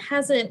woman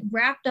has it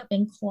wrapped up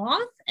in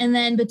cloth and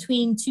then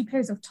between two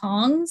pairs of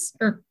tongs,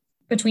 or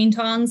between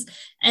tongs,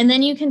 and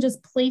then you can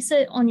just place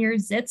it on your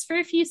zits for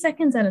a few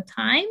seconds at a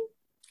time.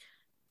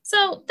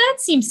 So that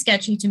seems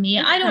sketchy to me.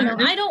 I don't know.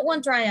 I don't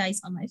want dry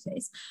ice on my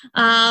face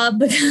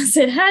because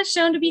it has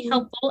shown to be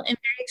helpful in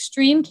very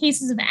extreme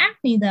cases of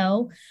acne,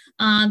 though,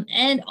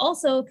 and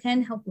also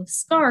can help with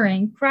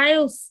scarring.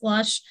 Cryo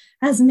Slush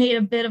has made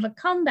a bit of a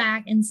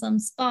comeback in some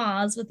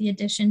spas with the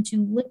addition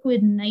to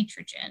liquid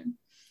nitrogen.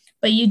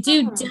 But you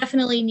do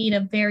definitely need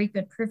a very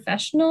good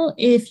professional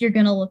if you're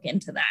going to look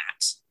into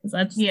that, because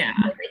that's very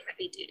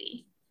heavy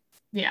duty.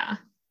 Yeah.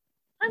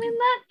 I mean,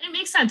 it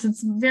makes sense.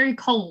 It's very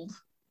cold.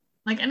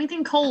 Like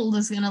anything cold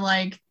is going to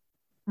like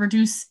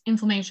reduce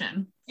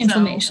inflammation.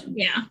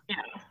 Yeah.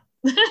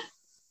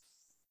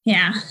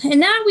 Yeah.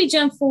 And now we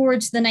jump forward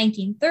to the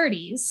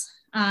 1930s.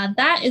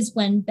 That is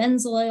when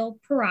benzoyl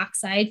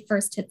peroxide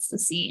first hits the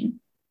scene.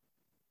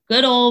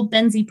 Good old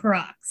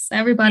benzoperox.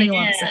 Everybody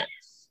loves it.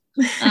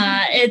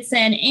 It's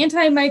an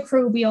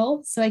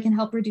antimicrobial, so it can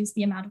help reduce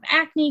the amount of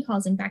acne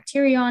causing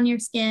bacteria on your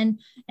skin,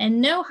 and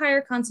no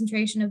higher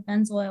concentration of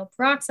benzoyl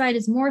peroxide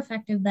is more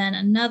effective than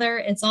another.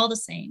 It's all the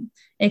same.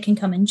 It can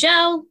come in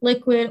gel,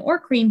 liquid, or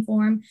cream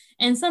form,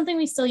 and something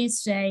we still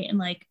use today in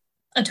like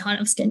a ton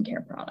of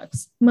skincare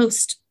products.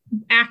 Most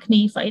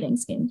acne fighting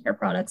skincare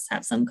products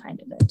have some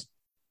kind of it.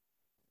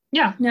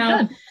 Yeah.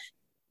 Now,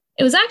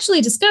 it was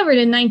actually discovered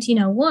in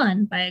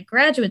 1901 by a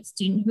graduate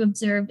student who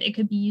observed it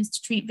could be used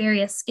to treat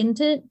various skin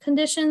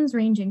conditions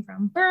ranging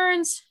from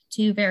burns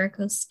to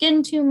varicose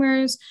skin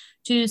tumors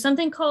to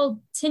something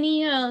called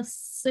tinea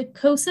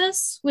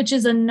siccosis, which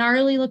is a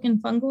gnarly looking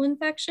fungal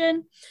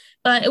infection.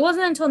 But it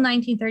wasn't until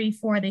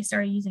 1934 they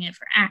started using it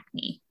for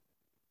acne.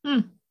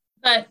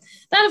 But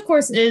that, of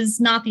course, is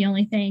not the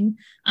only thing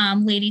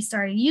ladies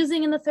started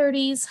using in the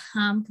 30s,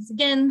 because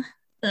again,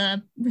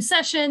 the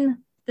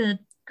recession, the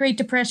Great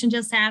Depression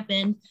just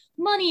happened.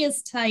 Money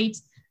is tight.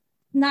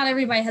 not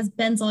everybody has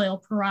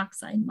benzoyl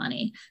peroxide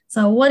money.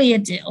 So what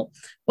do?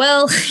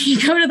 Well,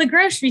 you go to the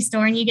grocery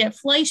store and you get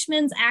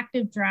Fleischmann's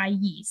active dry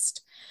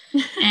yeast.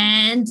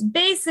 And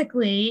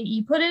basically,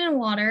 you put it in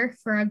water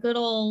for a good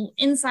old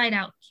inside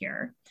out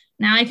cure.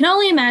 Now, I can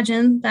only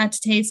imagine that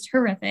to taste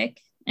horrific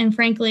and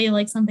frankly,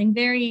 like something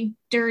very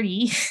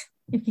dirty,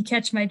 if you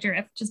catch my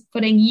drift, just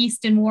putting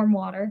yeast in warm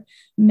water,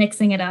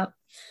 mixing it up.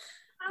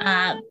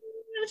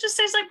 It just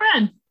tastes like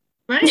bread,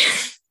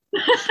 right?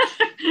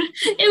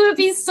 It would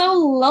be so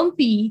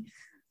lumpy.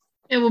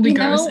 It will be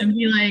gross. It'd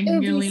be like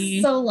gooey.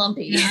 Be so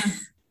lumpy.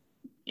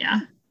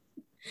 Yeah.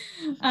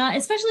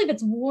 Especially if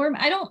it's warm.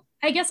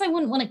 I guess I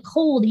wouldn't want it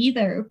cold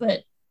either,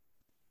 but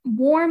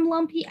warm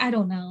lumpy, I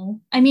don't know.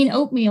 I mean,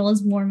 oatmeal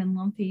is warm and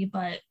lumpy,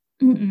 but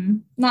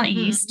not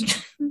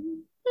yeast.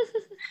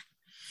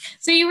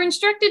 So you were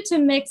instructed to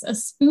mix a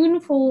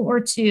spoonful or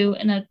two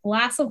in a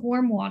glass of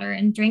warm water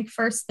and drink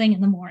first thing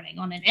in the morning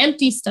on an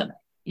empty stomach.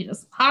 You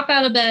just hop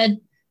out of bed,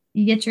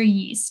 you get your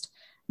yeast.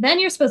 Then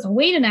you're supposed to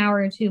wait an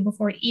hour or two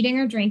before eating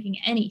or drinking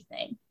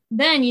anything.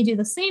 Then you do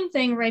the same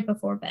thing right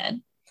before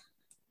bed.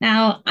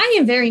 Now, I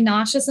am very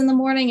nauseous in the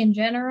morning in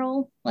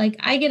general. Like,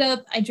 I get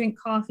up, I drink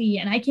coffee,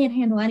 and I can't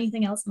handle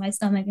anything else in my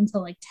stomach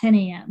until like 10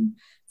 a.m.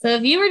 So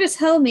if you were to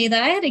tell me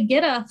that I had to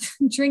get up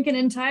and drink an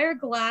entire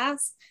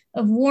glass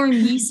of warm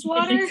yeast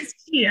water,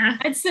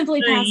 I'd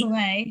simply pass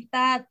away.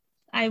 That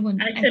I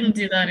wouldn't. I couldn't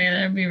do that either.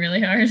 It'd be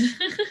really hard.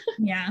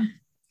 Yeah.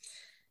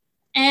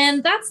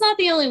 And that's not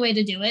the only way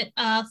to do it.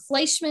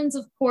 Fleischmann's,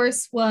 of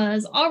course,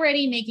 was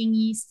already making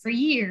yeast for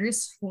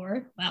years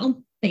for,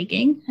 well,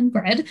 baking and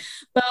bread.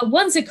 But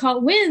once it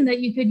caught wind that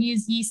you could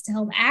use yeast to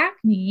help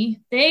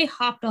acne, they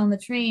hopped on the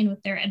train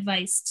with their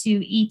advice to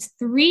eat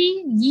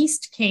 3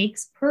 yeast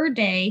cakes per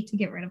day to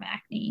get rid of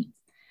acne.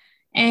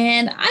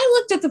 And I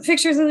looked at the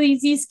pictures of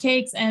these yeast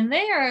cakes, and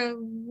they are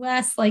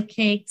less like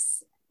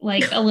cakes,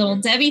 like a little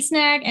Debbie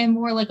snack, and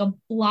more like a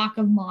block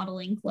of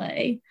modeling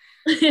clay.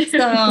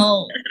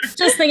 So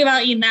just think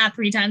about eating that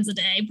 3 times a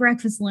day,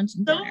 breakfast, lunch,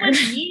 and dinner. So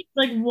much yeast,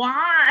 like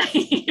why?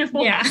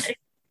 Yeah.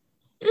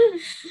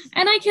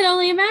 And I can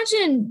only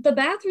imagine the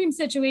bathroom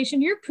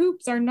situation. Your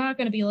poops are not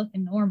going to be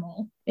looking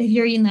normal if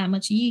you're eating that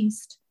much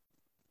yeast.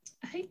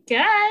 I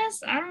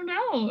guess. I don't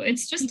know.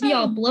 It's just be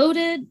all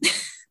bloated.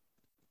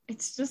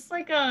 It's just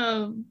like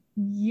a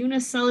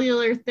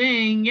unicellular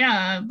thing.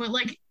 Yeah. But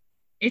like,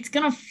 it's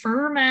going to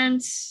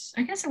ferment.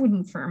 I guess it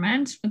wouldn't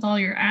ferment with all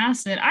your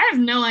acid. I have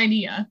no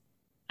idea.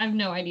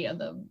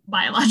 The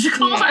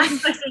biological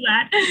aspects of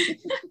that.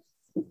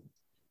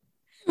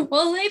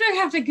 We'll later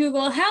have to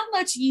Google how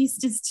much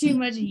yeast is too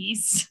much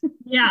yeast.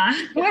 Yeah.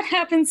 What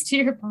happens to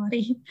your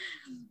body?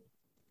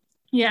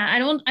 Yeah, I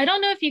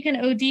don't know if you can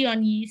OD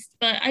on yeast,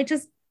 but I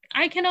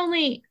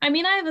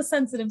have a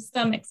sensitive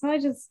stomach, so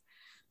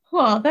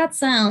that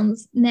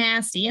sounds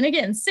nasty. And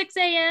again, 6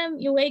 a.m.,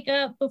 you wake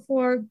up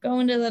before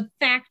going to the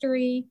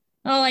factory.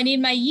 Oh, I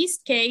need my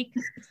yeast cake.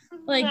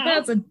 Like,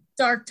 that's a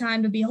dark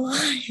time to be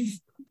alive.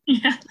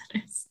 Yeah,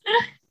 that is.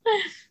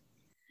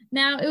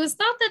 Now, it was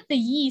thought that the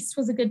yeast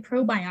was a good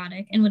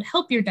probiotic and would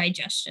help your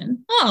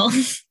digestion. Oh,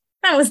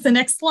 that was the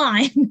next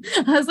line.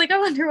 I was like, I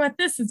wonder what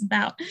this is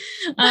about.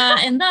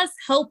 And thus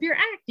help your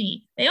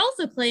acne. They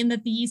also claim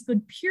that the yeast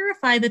would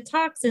purify the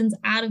toxins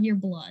out of your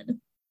blood.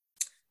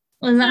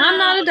 Well, I'm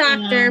not a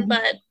doctor,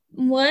 but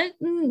what?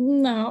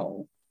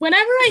 No.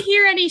 Whenever I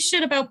hear any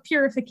shit about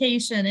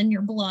purification in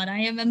your blood,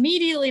 I am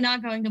immediately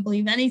not going to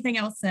believe anything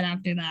else said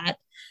after that.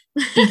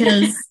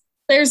 Because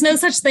there's no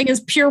such thing as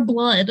pure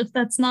blood.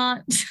 That's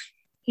not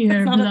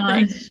pure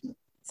blood. It's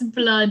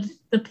blood,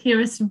 the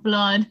purest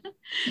blood.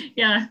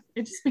 Yeah,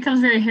 it just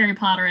becomes very Harry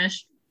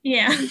Potterish.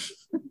 Yeah. Is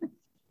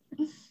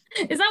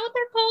that what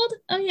they're called?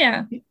 Oh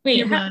yeah.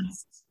 Wait. Yeah,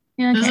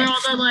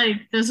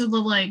 okay. Those are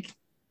the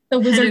the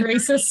wizard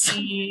racists.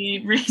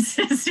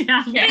 Racists,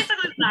 yeah.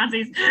 Basically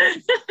Nazis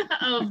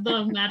of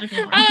the magical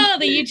world. Oh,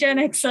 the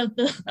eugenics of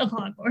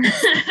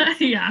Hogwarts.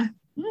 Yeah.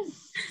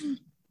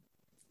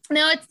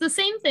 Now, it's the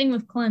same thing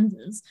with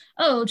cleanses.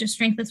 Oh, just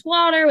drink this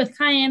water with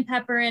cayenne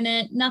pepper in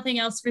it, nothing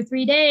else for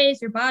 3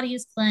 days, your body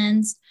is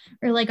cleansed.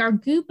 Or like our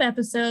Goop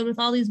episode with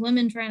all these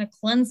women trying to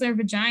cleanse their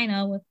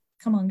vagina with,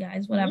 come on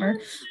guys, whatever.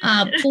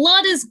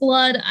 Blood is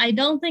blood. I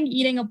don't think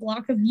eating a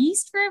block of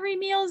yeast for every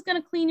meal is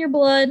going to clean your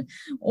blood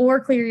or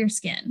clear your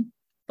skin.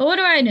 But what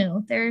do I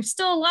know? There's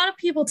still a lot of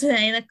people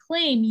today that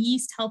claim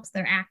yeast helps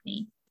their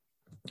acne.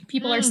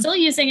 People are still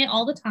using it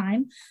all the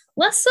time,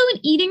 less so in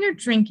eating or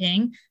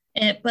drinking,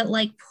 but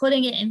like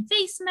putting it in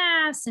face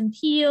masks and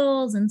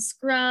peels and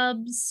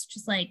scrubs.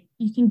 Just like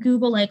you can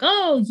Google like,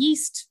 oh,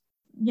 yeast,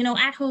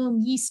 at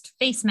home yeast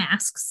face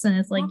masks. And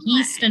it's like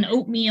yeast and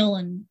oatmeal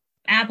and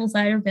apple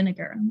cider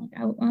vinegar. I'm like,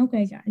 oh,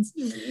 okay, guys.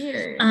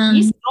 Weird.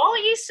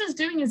 All yeast is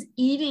doing is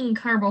eating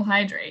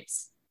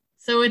carbohydrates.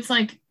 So it's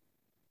like,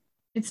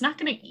 it's not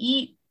going to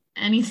eat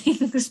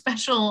anything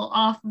special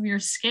off of your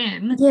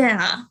skin.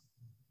 Yeah.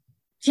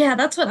 Yeah,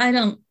 that's what I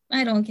don't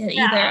get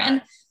either.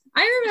 And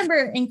I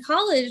remember in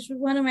college,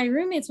 one of my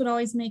roommates would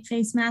always make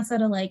face masks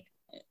out of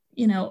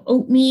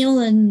oatmeal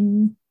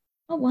and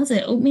what was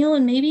it? Oatmeal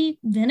and maybe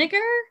vinegar?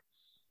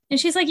 And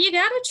she's like, you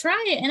gotta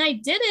try it. And I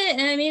did it.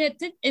 And I mean,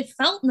 it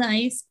felt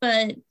nice,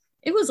 but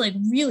it was like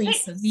really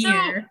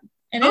severe.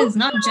 And it is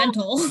not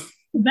gentle.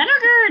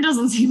 Vinegar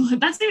doesn't seem like,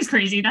 that seems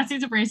crazy. That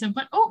seems abrasive.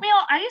 But oatmeal,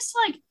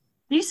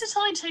 they used to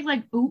tell me to take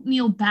like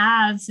oatmeal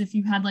baths if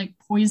you had like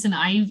poison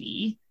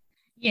ivy.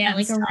 Yeah,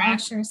 like a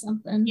rash or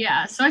something.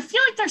 Yeah. So I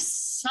feel like there's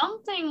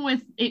something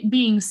with it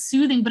being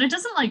soothing, but it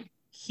doesn't like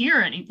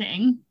cure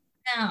anything.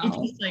 No. It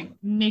just like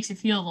makes you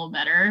feel a little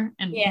better.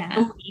 And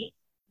yeah.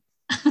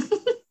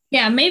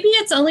 Yeah, maybe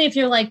it's only if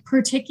you're like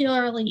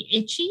particularly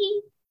itchy.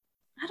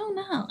 I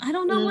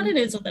don't know what it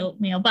is with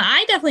oatmeal, but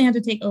I definitely had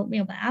to take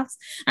oatmeal baths.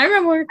 I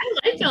remember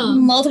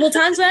multiple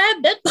times when I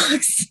had bed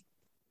bugs.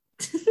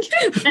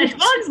 Bed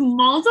bugs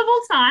multiple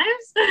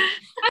times?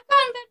 I've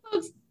gotten bed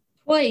bugs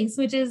twice,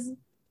 which is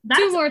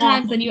 2 more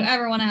times than you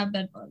ever want to have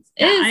bed bugs.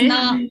 It is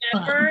not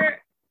fun.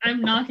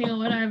 I'm knocking on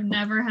wood. I've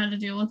never had to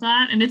deal with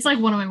that. And it's like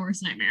one of my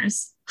worst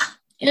nightmares.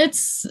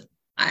 It's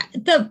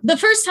the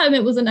first time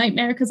it was a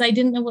nightmare because I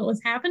didn't know what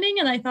was happening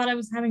and I thought I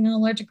was having an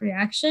allergic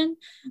reaction.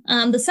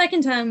 The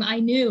second time I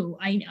knew,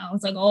 I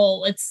was like,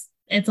 oh,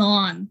 it's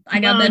on. I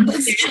got bed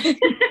bugs.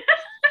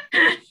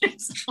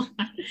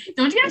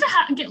 Don't you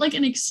have to get like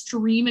an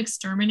extreme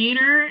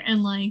exterminator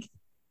and like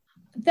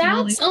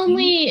that's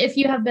only if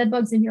you have bed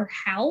bugs in your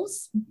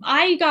house.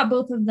 I got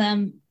both of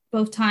them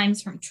both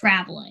times from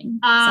traveling.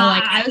 So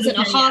like I was in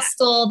a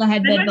hostel that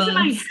had bed bugs.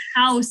 My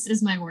house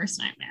is my worst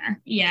nightmare.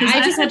 Yeah,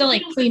 I just had to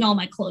like clean all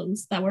my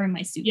clothes that were in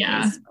my suitcase.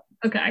 Yeah.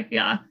 Okay.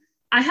 Yeah.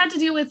 I had to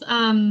deal with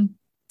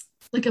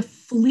like a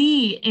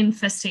flea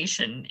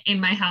infestation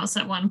in my house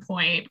at one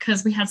point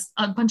because we had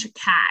a bunch of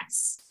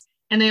cats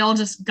and they all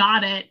just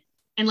got it.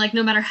 And like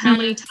no matter how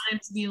many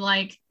times we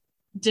like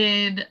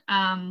did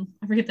I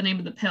forget the name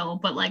of the pill,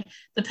 but like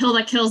the pill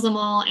that kills them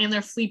all and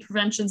their flea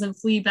preventions and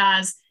flea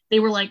baths, they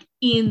were like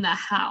in the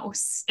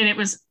house and it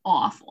was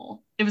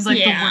awful. It was like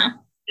the worst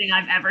thing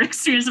I've ever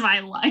experienced in my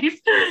life.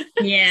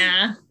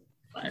 Yeah.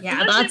 But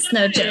yeah, that's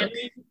no joke.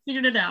 We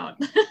figured it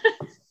out.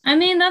 I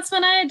mean, that's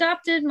when I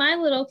adopted my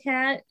little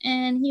cat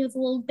and he was a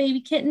little baby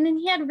kitten and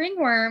he had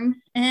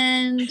ringworm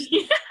and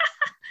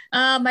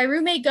my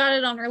roommate got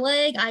it on her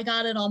leg. I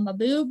got it on my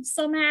boobs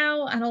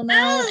somehow. I don't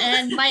know.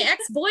 And my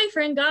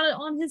ex-boyfriend got it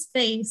on his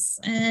face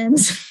and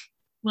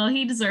well,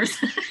 he deserves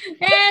it.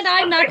 And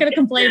I'm not going to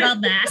complain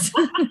about that.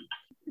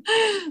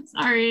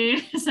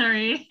 Sorry.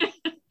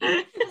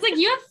 It's like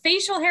you have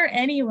facial hair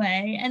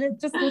anyway, and it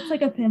just looks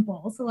like a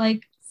pimple. So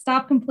like,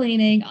 stop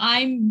complaining.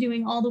 I'm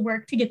doing all the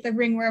work to get the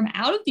ringworm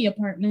out of the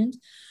apartment.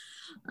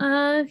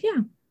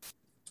 Yeah.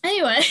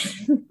 Anyway,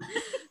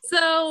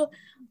 so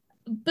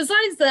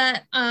besides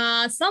that,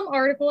 some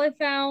article I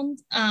found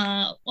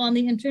on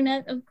the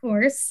internet, of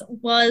course,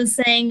 was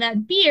saying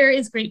that beer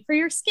is great for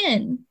your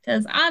skin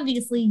because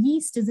obviously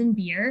yeast is in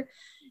beer.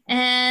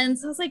 And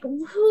so I was like,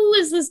 who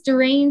is this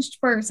deranged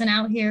person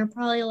out here,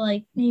 probably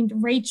like named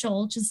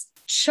Rachel, just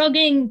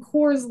chugging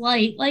Coors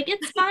Light? Like,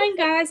 it's fine,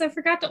 guys. I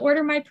forgot to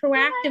order my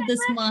Proactiv this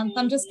month.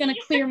 I'm just going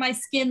to clear my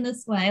skin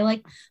this way.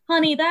 Like,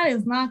 honey, that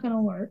is not going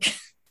to work.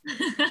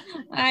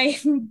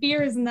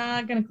 Beer is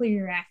not going to clear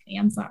your acne.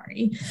 I'm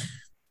sorry.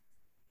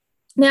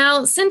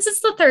 Now, since it's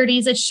the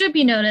 30s, it should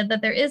be noted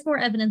that there is more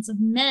evidence of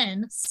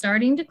men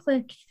starting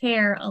to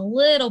care a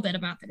little bit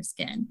about their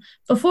skin.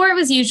 Before, it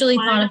was usually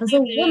thought of as a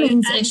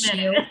woman's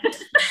issue.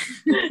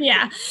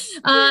 Yeah.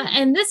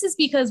 And this is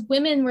because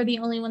women were the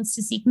only ones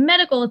to seek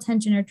medical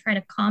attention or try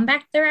to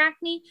combat their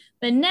acne.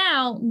 But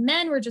now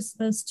men were just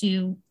supposed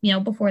to,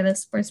 before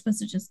this, we're supposed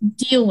to just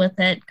deal with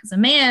it because a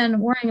man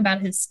worrying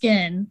about his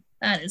skin,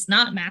 that is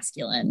not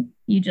masculine.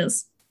 You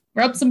just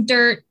rub some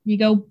dirt, you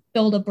go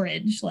build a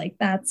bridge. Like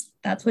that's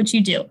what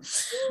you do.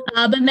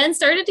 But men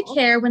started to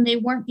care when they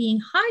weren't being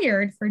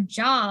hired for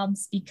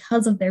jobs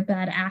because of their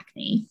bad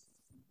acne.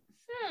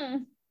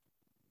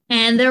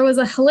 And there was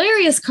a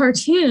hilarious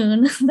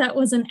cartoon that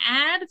was an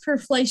ad for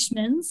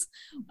Fleischmann's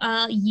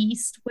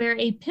yeast where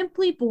a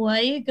pimply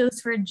boy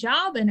goes for a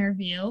job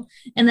interview.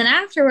 And then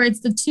afterwards,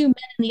 the two men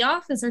in the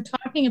office are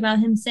talking about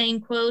him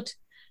saying, quote,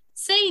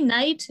 "Say,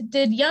 Knight,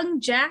 did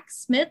young Jack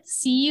Smith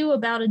see you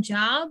about a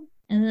job?"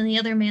 And then the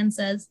other man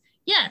says,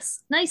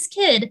 "Yes, nice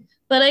kid,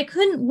 but I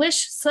couldn't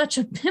wish such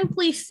a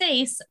pimply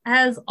face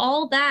as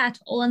all that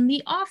on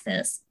the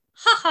office.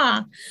 Ha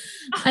ha."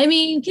 I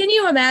mean, can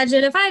you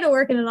imagine if I had to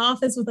work in an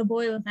office with a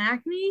boy with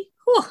acne?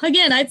 Whew,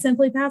 again, I'd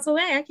simply pass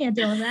away. I can't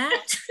deal with that.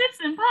 It's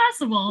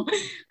impossible.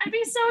 I'd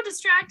be so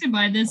distracted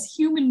by this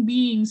human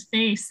being's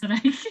face that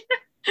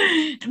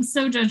I am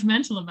so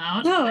judgmental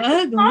about. Oh,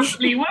 ugly.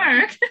 Possibly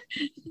work.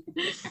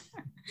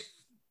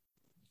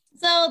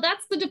 So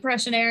that's the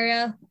Depression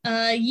era.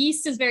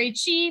 Yeast is very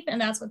cheap,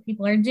 and that's what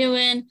people are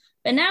doing.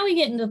 But now we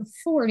get into the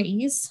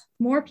 40s.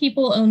 More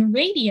people own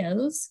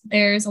radios.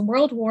 There's a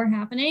world war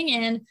happening,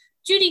 and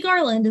Judy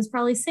Garland is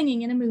probably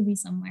singing in a movie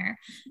somewhere.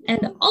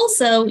 And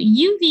also,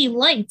 UV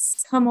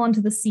lights come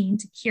onto the scene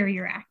to cure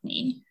your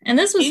acne. And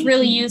this was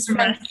really used from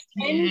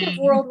the end of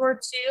World War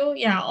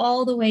II,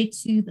 all the way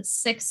to the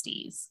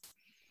 60s.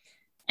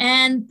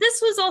 And this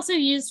was also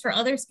used for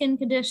other skin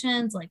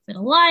conditions like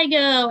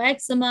vitiligo,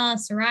 eczema,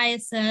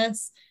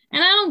 psoriasis.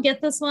 And I don't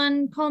get this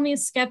one. Call me a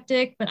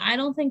skeptic, but I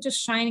don't think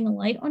just shining a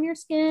light on your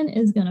skin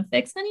is going to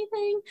fix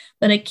anything,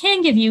 but it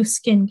can give you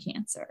skin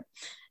cancer.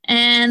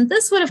 And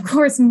this would, of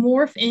course,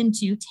 morph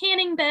into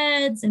tanning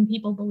beds and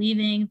people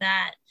believing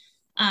that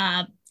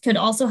could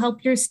also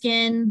help your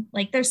skin.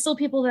 Like there's still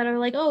people that are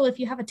like, oh, if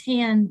you have a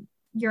tan,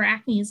 your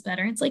acne is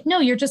better. It's like, no,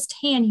 you're just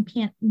tan. You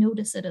can't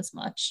notice it as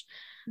much.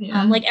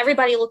 Yeah. Like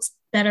everybody looks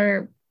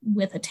better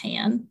with a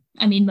tan.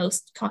 I mean,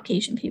 most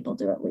Caucasian people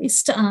do at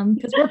least,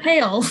 because we're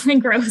pale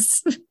and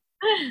gross.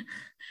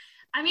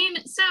 I mean,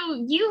 so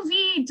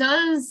UV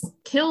does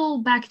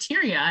kill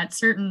bacteria at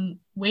certain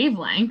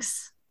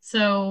wavelengths.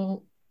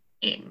 So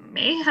it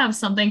may have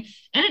something,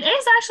 and it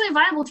is actually a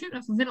viable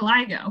treatment for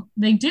vitiligo.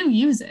 They do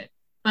use it,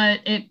 but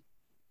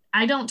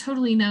I don't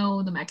totally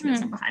know the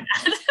mechanism behind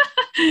that.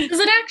 Does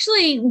it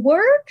actually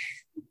work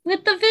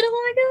with the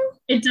vitiligo?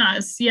 It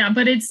does, yeah,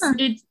 but it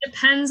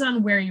depends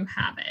on where you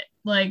have it.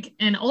 Like,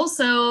 and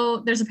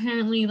also there's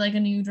apparently like a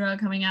new drug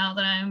coming out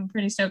that I'm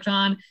pretty stoked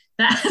on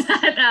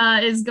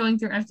that is going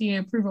through FDA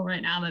approval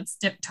right now. That's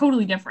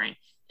totally different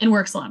and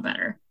works a lot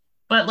better.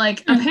 But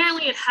like,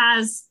 apparently it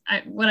has,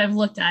 what I've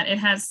looked at, it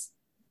has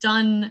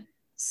done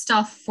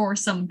stuff for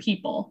some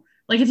people.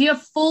 Like if you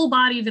have full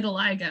body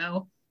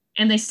vitiligo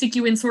and they stick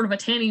you in sort of a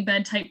tanning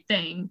bed type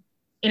thing,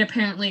 it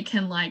apparently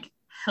can like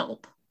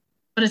help,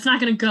 but it's not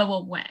going to go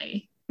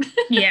away.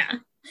 Yeah.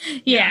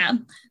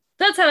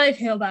 That's how I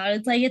feel about it.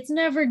 It's like, that's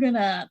never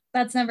gonna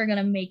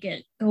make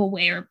it go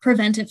away or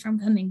prevent it from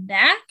coming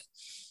back.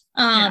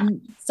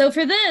 So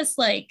for this,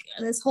 like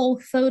this whole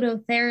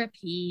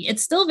phototherapy,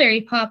 it's still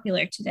very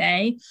popular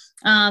today.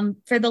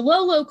 For the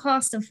low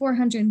cost of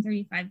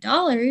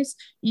 $435,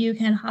 you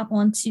can hop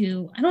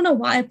onto, I don't know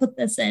why I put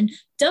this in,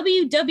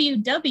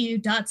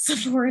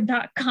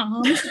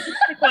 www.sephora.com. Like,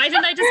 why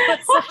didn't I just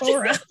put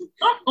Sephora?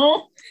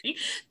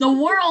 The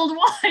World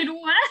Wide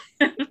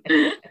Web.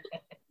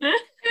 I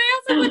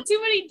also put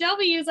too many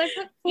W's. I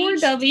put 4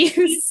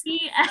 W's.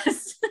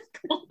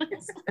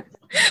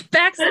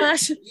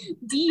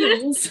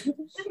 /deals.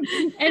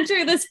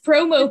 Enter this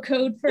promo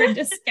code for a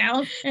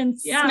discount and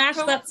smash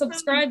that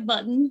subscribe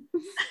button.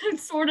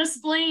 It's sort of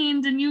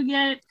splained and you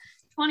get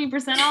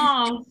 20%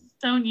 off.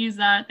 Don't use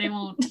that. They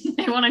won't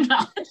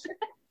acknowledge.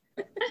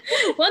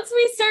 Once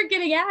we start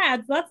getting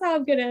ads, that's how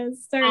I'm gonna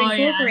start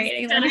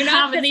incorporating them. You're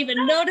not gonna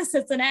even notice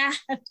it's an ad.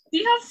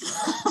 You have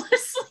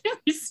flawlessly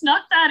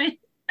snuck that in.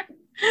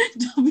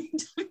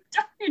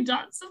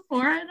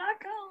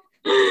 www.sephora.com.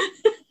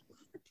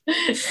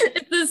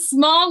 It's this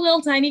small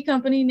little tiny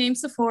company named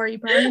Sephora. You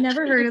probably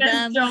never heard of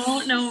them.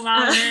 Don't know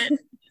about it.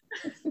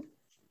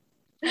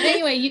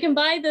 Anyway, you can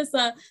buy this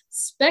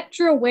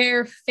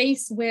SpectraWear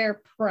FaceWear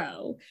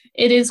Pro.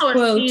 It is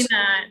quote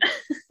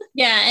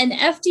an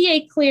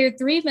FDA cleared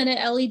 3-minute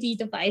LED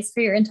device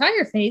for your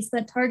entire face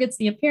that targets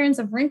the appearance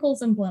of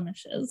wrinkles and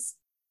blemishes.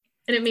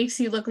 And it makes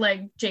you look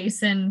like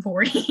Jason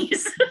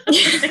Voorhees.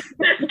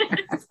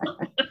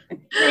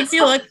 Makes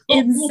you look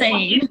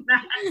insane.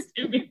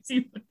 It makes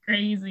you look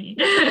crazy.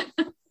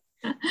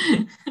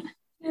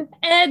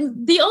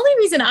 And the only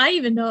reason I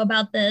even know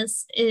about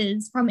this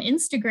is from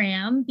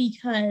Instagram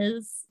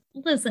because,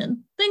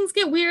 listen, things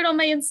get weird on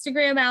my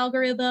Instagram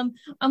algorithm.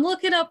 I'm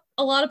looking up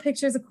a lot of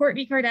pictures of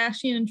Kourtney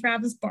Kardashian and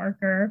Travis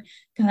Barker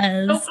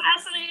because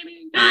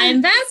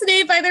I'm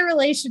fascinated by their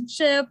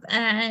relationship,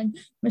 and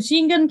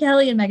Machine Gun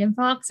Kelly and Megan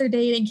Fox are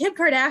dating. Kim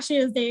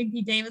Kardashian is dating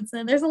Pete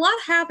Davidson. There's a lot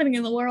happening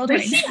in the world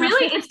right now.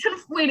 Really?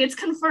 It's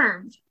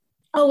confirmed.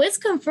 Oh, it's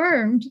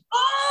confirmed.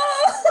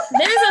 Oh!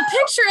 There's a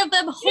picture of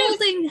them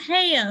holding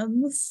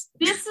hands.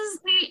 This is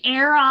the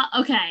era.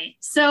 Okay,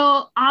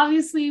 so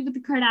obviously with the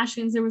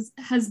Kardashians, there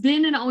has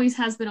been and always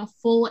has been a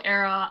full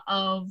era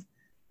of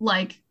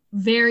like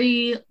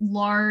very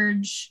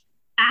large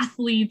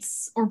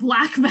athletes or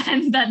black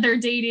men that they're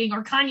dating,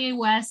 or Kanye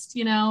West,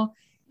 you know.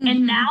 Mm-hmm.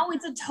 And now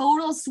it's a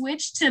total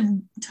switch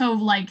to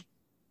like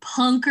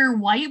punker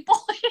white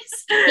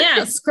boys.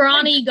 Yeah,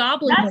 scrawny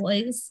goblin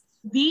boys.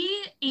 The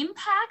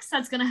impacts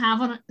that's going to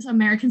have on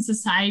American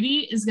society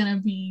is going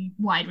to be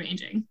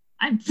wide-ranging.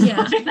 I'm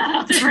putting that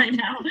out there right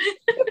now.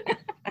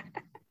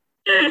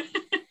 And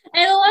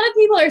a lot of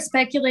people are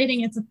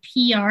speculating it's a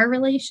PR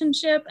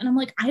relationship. And I'm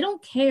like, I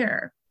don't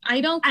care.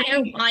 I don't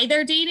care why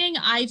they're dating.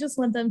 I just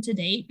want them to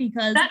date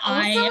because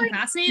I am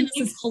fascinated.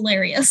 This is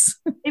hilarious.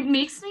 It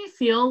makes me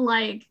feel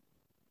like,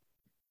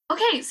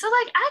 okay, so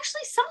like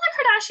actually some of the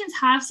Kardashians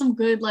have some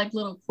good like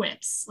little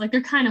quips. Like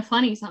they're kind of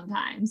funny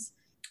sometimes.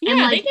 Yeah,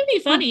 and, like, they can be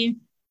funny.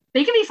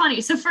 They can be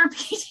funny. So for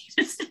Pete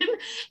Davidson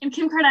and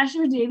Kim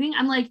Kardashian are dating,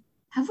 I'm like,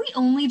 have we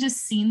only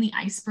just seen the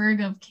iceberg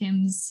of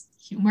Kim's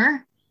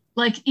humor?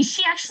 Like, is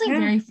she actually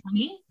very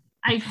funny?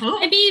 I hope.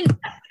 I mean,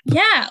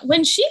 yeah,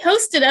 when she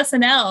hosted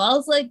SNL, I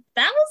was like,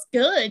 that was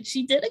good.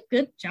 She did a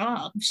good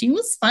job. She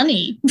was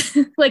funny.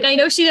 Like, I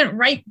know she didn't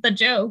write the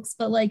jokes,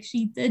 but like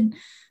she did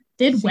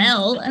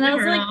well. And I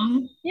was like,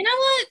 you know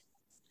what?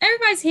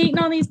 Everybody's hating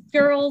on these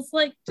girls.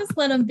 Like, just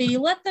let them be.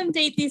 Let them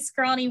date these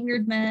scrawny,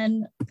 weird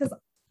men. Because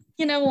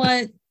you know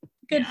what?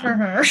 Good for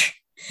her.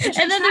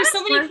 And then there's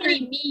so many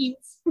funny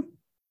memes.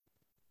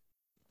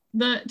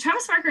 The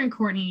Travis Barker and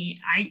Kourtney,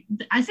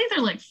 I think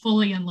they're like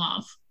fully in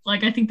love.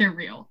 Like, I think they're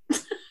real.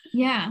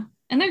 Yeah.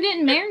 And they're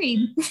getting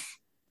married.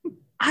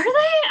 Are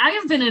they? I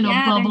have been in a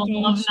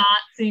bubble of not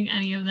seeing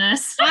any of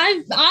this.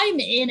 I'm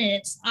in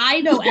it. I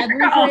know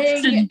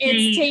everything.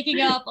 It's taking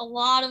up a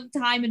lot of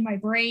time in my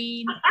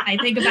brain. I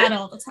think about it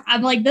all the time.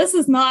 I'm like, this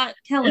is not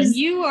Kellen.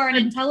 You are an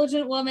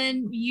intelligent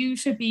woman. You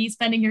should be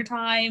spending your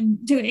time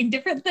doing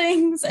different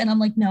things. And I'm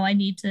like, no, I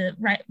need to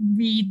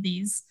read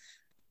these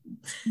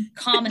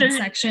comment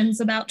sections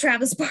about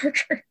Travis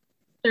Barker.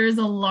 There's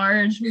a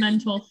large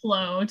mental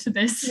flow to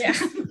this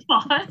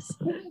thought.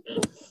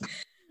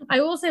 I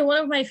will say one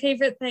of my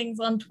favorite things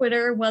on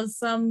Twitter was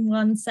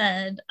someone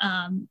said,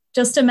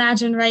 just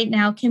imagine right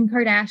now Kim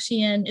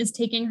Kardashian is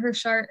taking her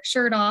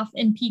shirt off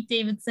in Pete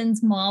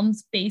Davidson's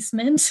mom's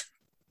basement.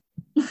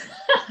 She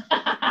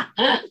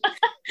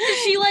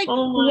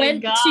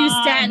went to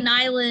Staten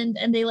Island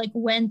and they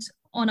went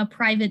on a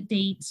private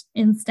date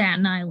in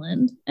Staten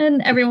Island.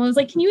 And everyone was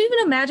like, can you even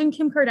imagine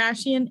Kim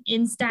Kardashian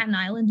in Staten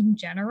Island in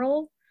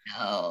general?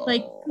 No.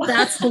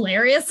 That's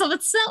hilarious of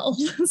itself.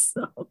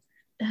 So.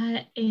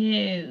 That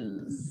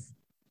is,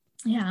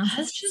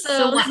 that's just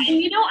so and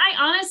I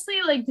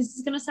honestly, this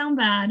is gonna sound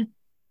bad.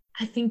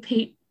 I think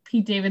Pete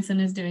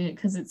Davidson is doing it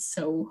because it's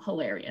so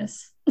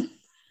hilarious.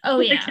 Oh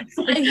yeah, it's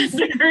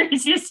the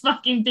craziest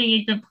fucking thing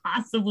he could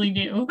possibly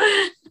do.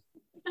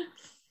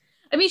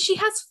 I mean, she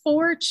has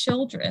 4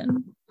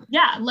 children.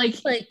 Yeah,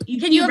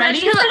 can you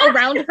imagine him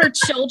around her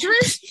children?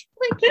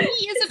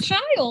 He is a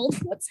child.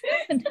 What's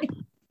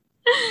happening?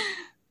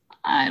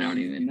 I don't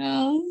even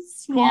know.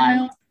 It's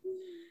wild.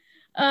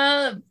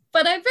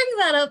 But I bring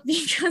that up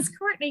because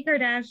Kourtney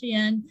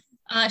Kardashian,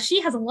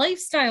 she has a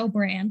lifestyle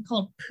brand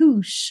called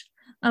Poosh.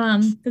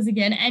 Because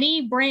again,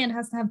 any brand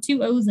has to have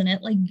 2 O's in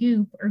it, like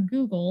Goop or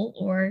Google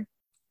or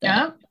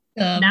now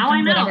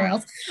I know. Whatever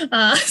else.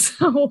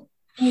 So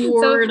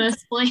word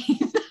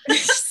explained.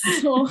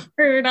 So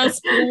heard us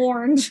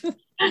warned.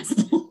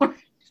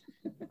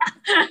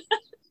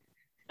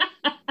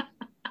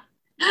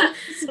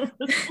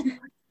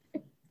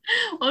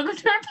 Welcome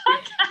to our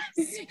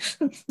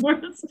podcast.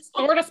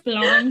 Sort of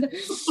blonde.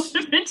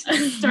 It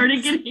just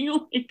started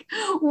getting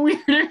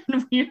weirder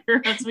and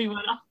weirder as we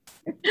went on.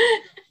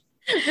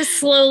 Just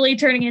slowly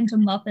turning into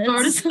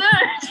Muppets.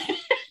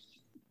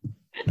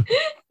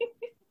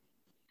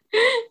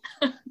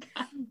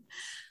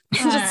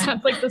 Just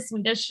sounds like the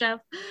Swedish Chef.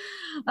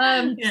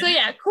 So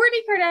yeah,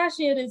 Kourtney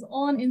Kardashian is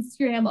on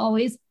Instagram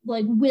always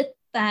with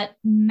that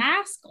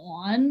mask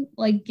on,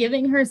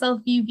 giving herself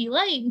UV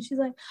light, and she's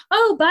like,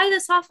 oh, buy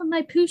this off of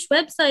my Poosh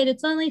website,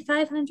 it's only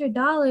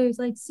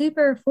 $500,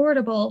 super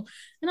affordable.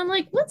 And I'm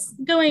like, what's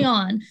going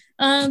on?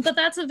 But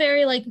that's a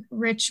very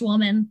rich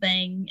woman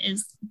thing,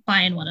 is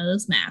buying one of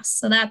those masks.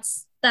 So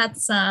that's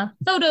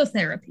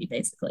phototherapy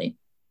basically.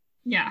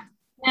 Yeah.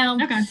 Now,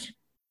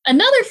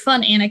 another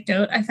fun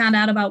anecdote I found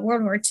out about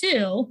World War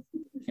II,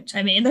 which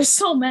there's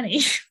so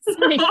many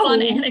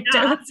fun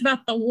anecdotes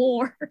about the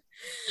war.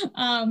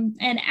 And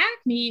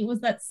acne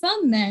was that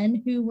some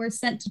men who were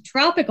sent to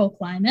tropical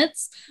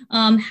climates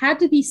had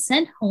to be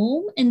sent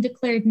home and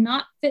declared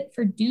not fit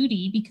for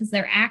duty because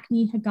their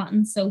acne had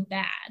gotten so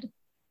bad.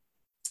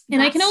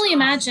 And I can only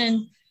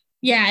imagine,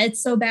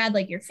 it's so bad,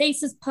 your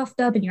face is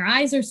puffed up and your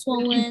eyes are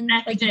swollen.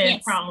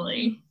 Infected,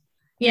 probably.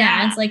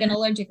 Yeah, it's an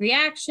allergic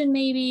reaction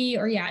maybe,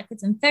 or it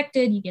gets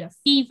infected, you get a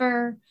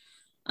fever.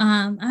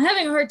 I'm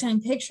having a hard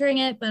time picturing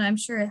it, but I'm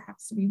sure it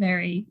has to be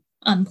very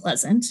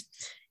unpleasant.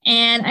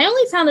 And I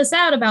only found this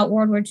out about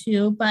World War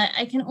II, but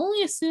I can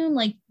only assume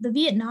the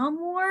Vietnam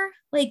War,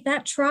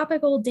 that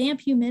tropical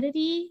damp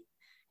humidity.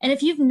 And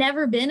if you've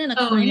never been in a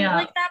climate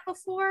like that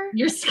before,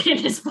 your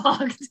skin is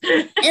fogged.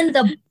 And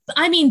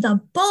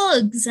the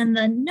bugs and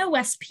the no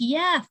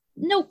SPF,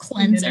 no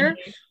cleanser.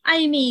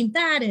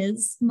 That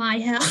is my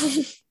hell.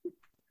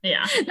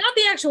 Yeah. Not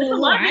the actual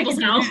war. I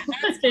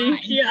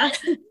think, yeah.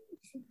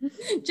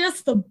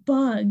 Just the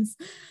bugs.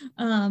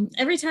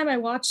 Every time I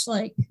watch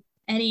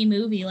any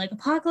movie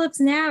Apocalypse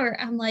Now, or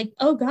I'm like,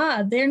 oh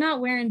god, they're not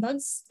wearing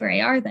bug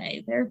spray, are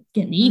they? They're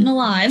getting eaten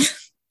alive.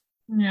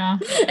 Yeah.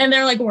 And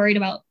they're worried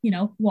about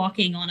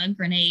walking on a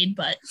grenade.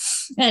 But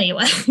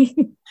anyway,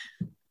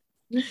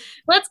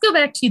 let's go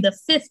back to the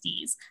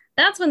 50s.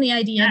 That's when the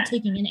idea of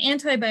taking an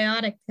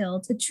antibiotic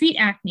pill to treat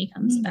acne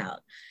comes about.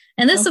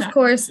 And this, of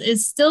course,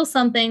 is still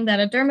something that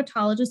a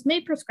dermatologist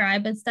may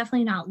prescribe, but it's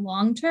definitely not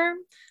long-term.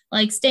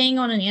 Staying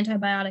on an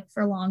antibiotic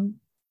for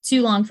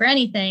too long for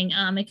anything,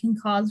 it can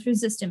cause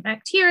resistant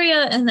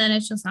bacteria, and then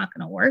it's just not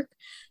going to work.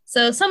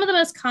 So some of the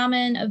most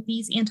common of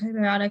these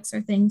antibiotics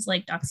are things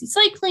like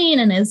doxycycline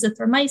and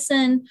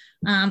azithromycin.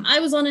 I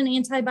was on an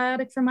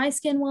antibiotic for my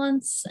skin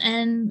once,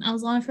 and I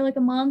was on it for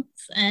a month,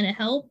 and it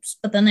helped.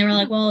 But then they were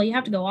like, well, you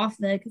have to go off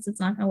of it because it's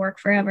not going to work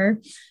forever.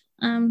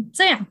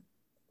 So yeah,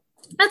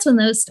 that's when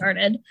those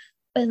started.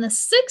 But in the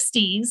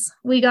 60s,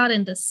 we got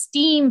into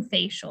steam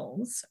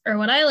facials, or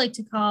what I like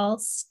to call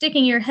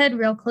sticking your head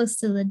real close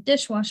to the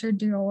dishwasher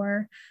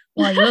drawer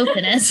while you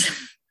open it.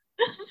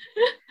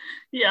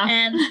 Yeah.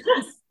 And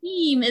the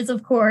steam is,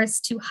 of course,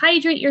 to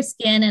hydrate your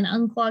skin and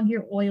unclog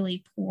your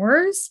oily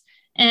pores.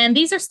 And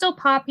these are still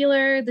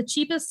popular. The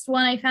cheapest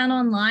one I found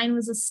online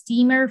was a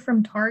steamer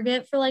from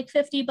Target for like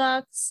 $50.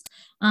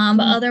 But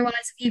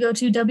otherwise, if you go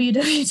to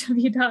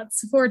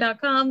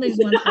www.sephora.com, there's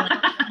one for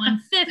like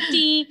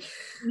 $150.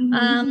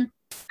 I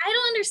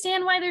don't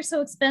understand why they're so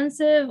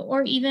expensive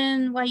or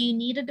even why you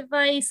need a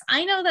device.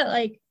 I know that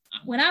like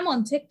when I'm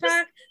on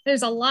TikTok,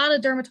 there's a lot of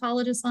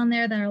dermatologists on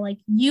there that are like,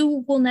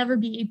 you will never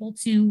be able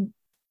to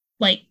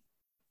like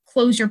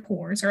close your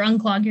pores or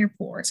unclog your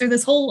pores, or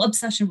this whole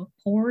obsession with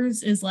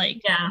pores is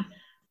like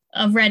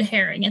a red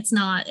herring. It's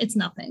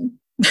nothing.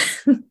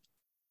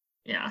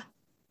 Yeah,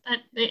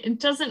 it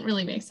doesn't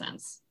really make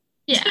sense.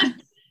 Yeah.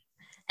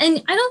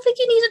 And I don't think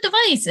you need a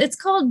device. It's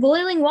called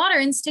boiling water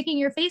and sticking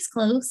your face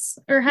close,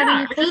 or having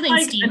your clothing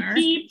like steamer. A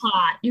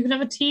teapot. You can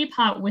have a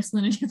teapot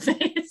whistling in your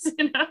face,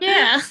 you know?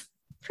 Yeah.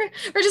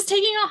 Or just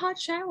taking a hot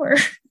shower.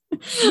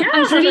 Yeah.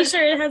 I'm pretty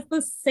sure it has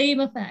the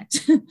same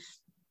effect.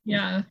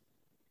 Yeah.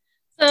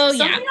 So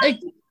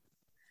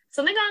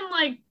something on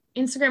like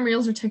Instagram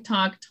Reels or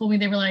TikTok told me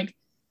they were like,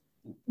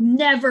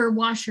 never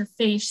wash your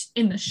face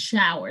in the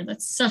shower.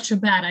 That's such a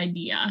bad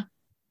idea.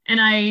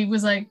 And I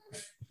was like,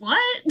 what?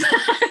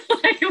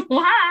 Like,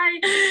 why?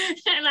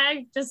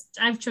 And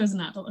I've chosen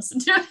not to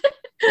listen to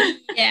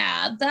it.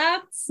 Yeah,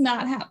 that's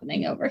not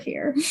happening over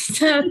here.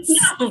 No,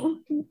 it's not.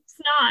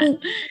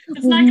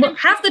 It's not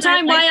half the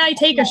time why I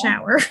take a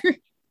shower.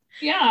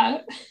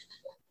 Yeah.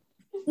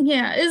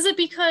 Yeah. Is it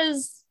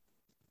because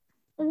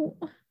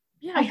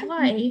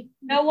why?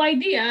 No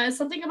idea.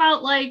 Something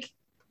about like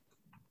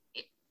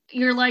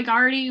you're like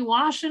already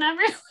washing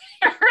everywhere.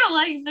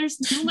 Like there's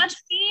too much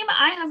steam.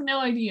 I have no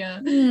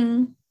idea.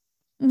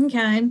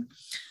 Okay.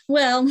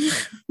 Well,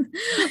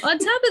 on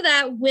top of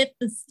that, with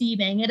the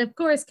steaming, it of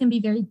course can be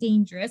very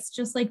dangerous,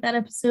 just like that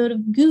episode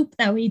of Goop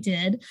that we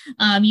did.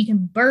 You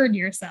can burn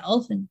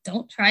yourself, and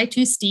don't try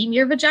to steam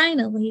your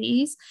vagina,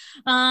 ladies.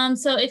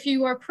 So if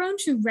you are prone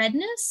to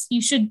redness,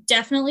 you should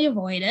definitely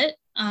avoid it.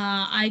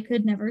 I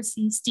could never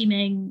see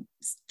steaming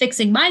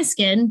fixing my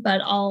skin, but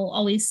I'll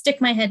always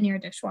stick my head near a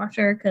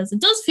dishwasher because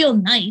it does feel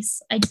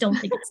nice. I don't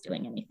think it's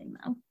doing anything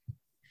though.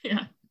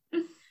 Yeah.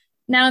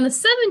 Now, in the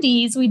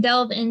 70s, we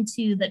delve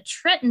into the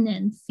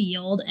tretinoin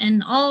field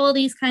and all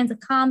these kinds of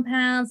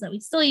compounds that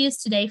we still use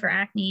today for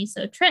acne.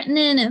 So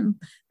tretinoin and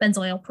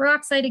benzoyl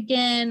peroxide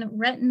again,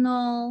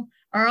 retinol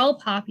are all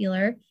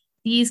popular.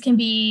 These can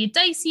be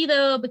dicey,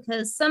 though,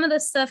 because some of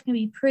this stuff can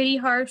be pretty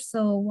harsh.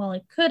 So while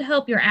it could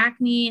help your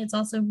acne, it's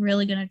also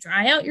really going to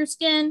dry out your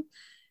skin.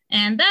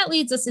 And that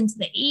leads us into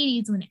the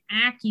 80s when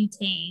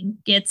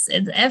Accutane gets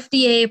its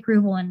FDA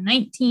approval in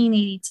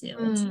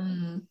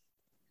 1982.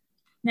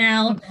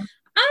 Now,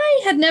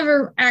 I had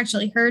never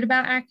actually heard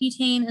about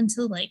Accutane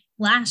until like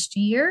last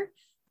year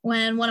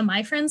when one of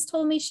my friends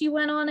told me she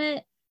went on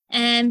it.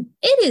 And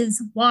it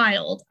is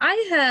wild.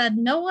 I had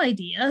no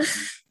idea.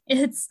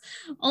 It's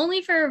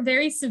only for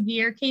very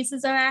severe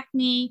cases of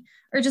acne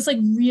or just like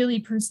really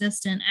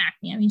persistent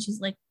acne. I mean, she's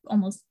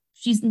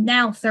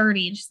now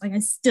 30 and she's like, I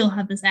still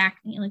have this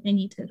acne. Like I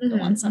need to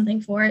go on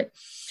something for it.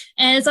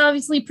 And it's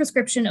obviously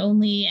prescription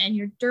only, and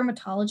your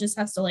dermatologist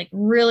has to like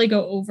really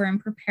go over and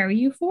prepare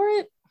you for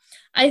it.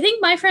 I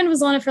think my friend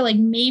was on it for like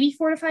maybe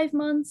 4 to 5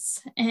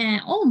 months,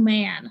 and oh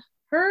man,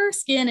 her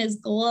skin is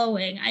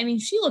glowing. I mean,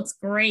 she looks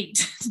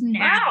great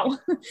now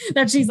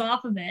that she's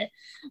off of it.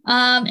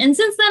 And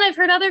since then, I've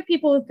heard other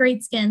people with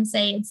great skin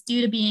say it's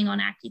due to being on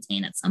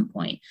Accutane at some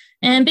point.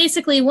 And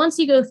basically, once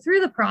you go through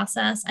the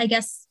process, I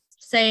guess,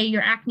 say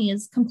your acne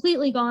is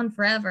completely gone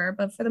forever.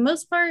 But for the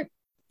most part,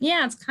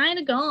 yeah, it's kind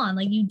of gone.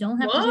 Like you don't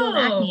have to deal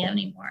with acne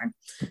anymore.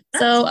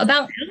 So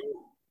about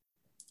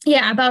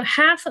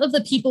half of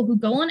the people who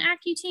go on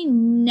Accutane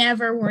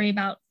never worry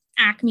about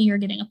acne or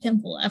getting a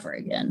pimple ever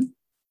again.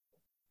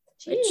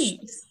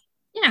 Jeez.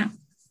 Yeah.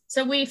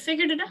 So we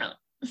figured it out.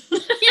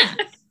 Yeah.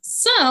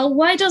 So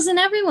why doesn't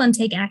everyone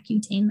take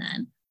Accutane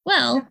then?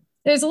 Well,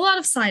 there's a lot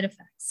of side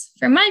effects.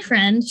 For my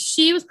friend,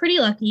 she was pretty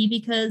lucky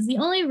because the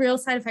only real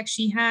side effect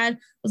she had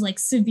was like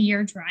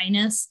severe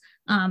dryness.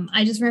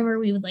 I just remember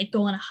we would like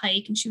go on a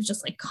hike and she was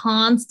just like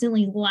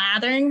constantly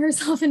lathering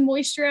herself in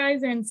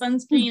moisturizer and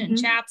sunscreen and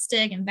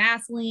chapstick and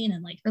Vaseline,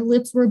 and like her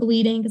lips were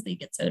bleeding because they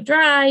get so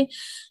dry.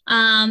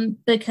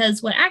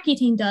 Because what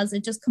Accutane does,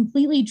 it just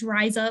completely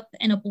dries up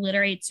and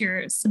obliterates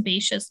your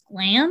sebaceous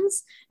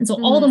glands. And so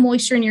all the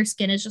moisture in your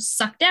skin is just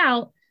sucked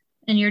out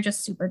and you're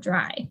just super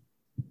dry.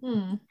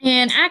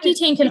 And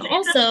Accutane can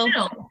also...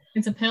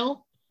 It's a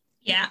pill?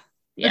 Yeah.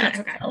 Yeah.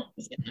 Okay.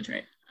 That's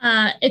right.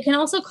 It can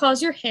also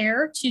cause your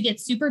hair to get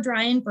super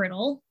dry and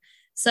brittle.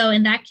 So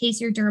in that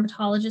case, your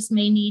dermatologist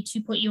may need to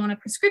put you on a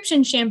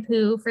prescription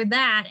shampoo for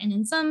that. And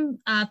in some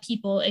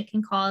people, it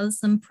can cause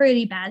some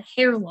pretty bad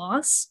hair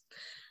loss.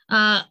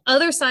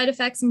 Other side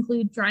effects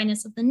include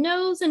dryness of the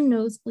nose and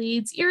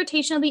nosebleeds,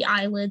 irritation of the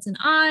eyelids and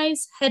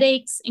eyes,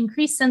 headaches,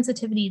 increased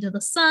sensitivity to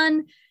the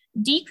sun,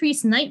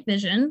 decreased night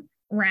vision,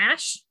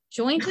 rash,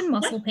 joint and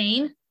muscle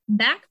pain,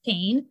 back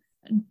pain,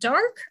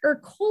 dark or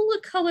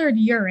cola-colored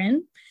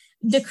urine,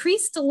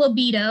 decreased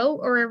libido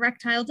or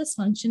erectile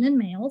dysfunction in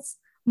males,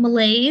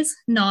 malaise,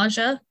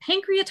 nausea,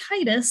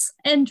 pancreatitis,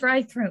 and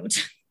dry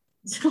throat.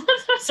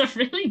 Those are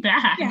really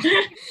bad.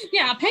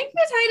 Yeah,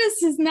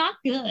 pancreatitis is not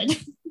good.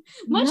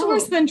 Much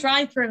worse than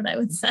dry throat, I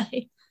would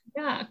say.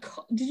 Yeah.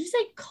 Did you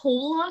say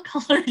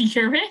cola-colored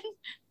urine?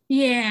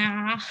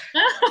 Yeah.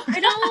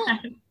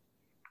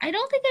 I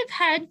don't think I've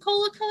had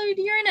cola-colored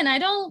urine, and I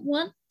don't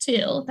want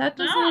to. That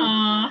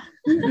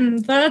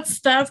doesn't.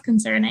 That's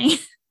concerning.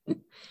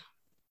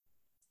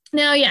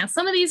 Now, yeah,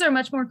 some of these are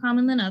much more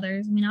common than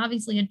others. I mean,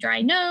 obviously, a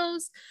dry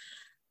nose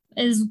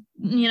is,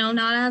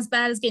 not as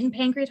bad as getting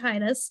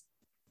pancreatitis.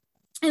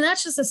 And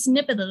that's just a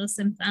snippet of the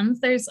symptoms.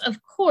 There's, of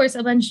course,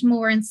 a bunch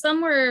more, and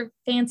some were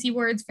fancy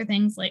words for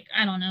things like,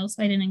 I don't know,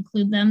 so I didn't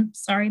include them.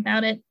 Sorry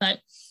about it. But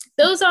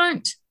those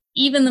aren't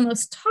even the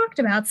most talked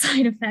about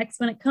side effects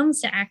when it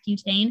comes to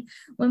Accutane.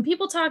 When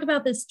people talk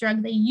about this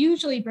drug, they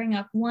usually bring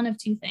up one of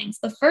two things.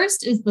 The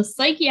first is the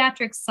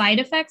psychiatric side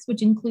effects,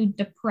 which include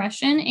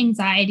depression,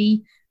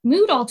 anxiety,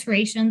 mood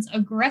alterations,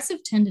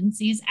 aggressive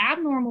tendencies,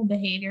 abnormal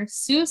behavior,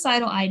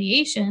 suicidal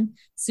ideation,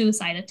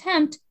 suicide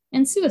attempt,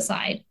 and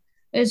suicide.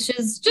 It's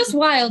just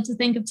wild to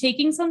think of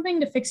taking something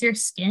to fix your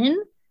skin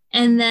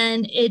and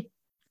then it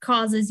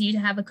causes you to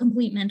have a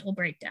complete mental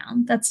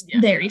breakdown. That's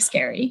very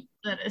scary.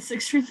 That is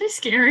extremely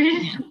scary.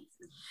 Yeah.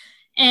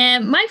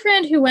 And my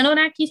friend who went on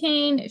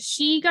Accutane,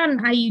 she got an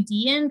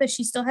IUD in, but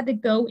she still had to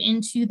go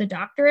into the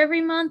doctor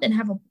every month and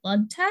have a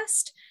blood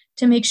test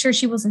to make sure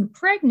she wasn't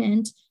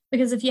pregnant.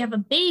 Because if you have a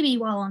baby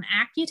while on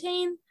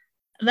Accutane,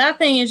 that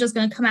thing is just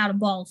going to come out a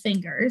ball of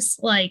fingers.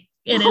 Like,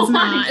 it is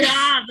not.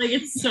 God, like,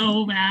 it's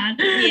so bad.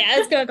 Yeah,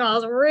 it's going to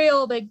cause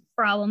real big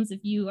problems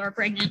if you are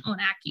pregnant on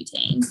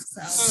Accutane.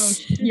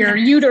 So your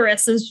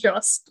uterus is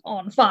just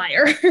on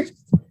fire.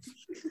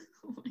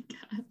 Oh my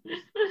God.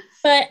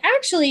 But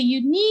actually,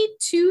 you need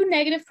 2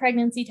 negative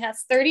pregnancy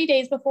tests 30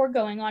 days before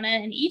going on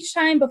it, and each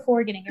time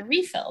before getting a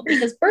refill,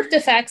 because birth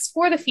defects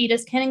for the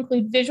fetus can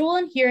include visual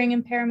and hearing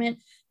impairment,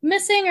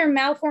 missing or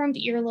malformed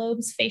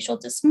earlobes, facial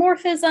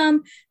dysmorphism,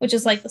 which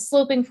is like the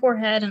sloping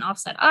forehead and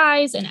offset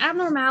eyes, and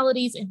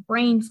abnormalities in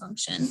brain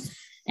function.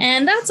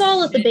 And that's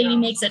all if the baby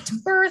makes it to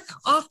birth.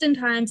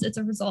 Oftentimes, it's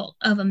a result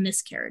of a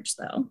miscarriage,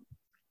 though.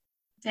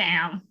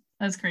 Damn,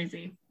 that's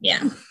crazy.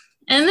 Yeah.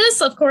 And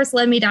this, of course,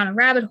 led me down a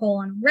rabbit hole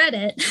on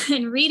Reddit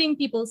and reading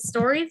people's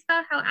stories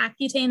about how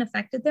Accutane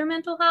affected their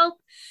mental health.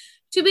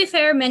 To be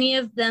fair, many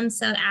of them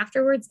said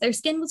afterwards their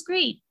skin was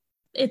great.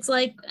 It's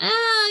like,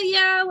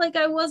 like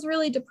I was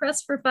really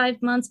depressed for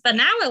 5 months, but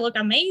now I look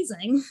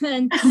amazing.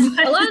 And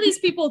a lot of these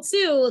people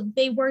too,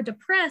 they were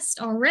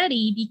depressed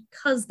already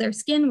because their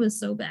skin was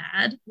so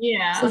bad.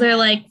 Yeah. So they're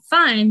like,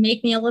 fine,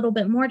 make me a little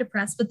bit more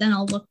depressed, but then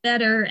I'll look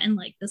better. And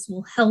like, this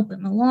will help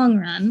in the long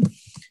run.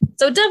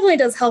 So it definitely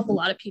does help a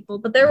lot of people.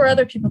 But there were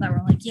other people that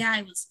were like, yeah,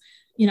 I was,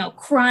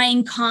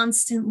 crying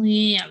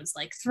constantly. I was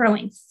like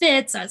throwing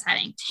fits. I was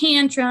having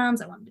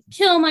tantrums. I wanted to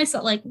kill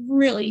myself, like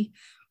really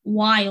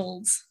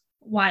wild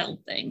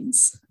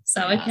things.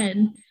 So it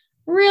can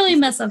really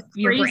mess up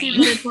your brain.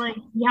 It's like,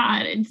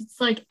 it's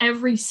like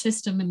every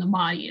system in the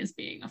body is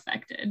being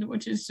affected,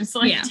 which is just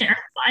like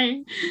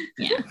terrifying.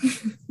 Yeah.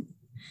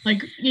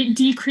 Like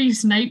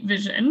decreased night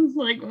vision.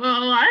 Like,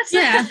 well, what?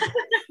 Yeah.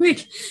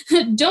 Like,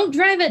 don't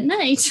drive at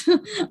night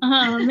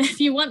if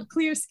you want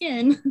clear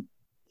skin.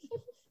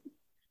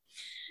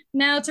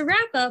 Now, to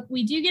wrap up,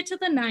 we do get to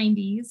the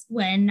 90s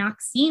when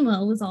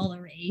Noxzema was all the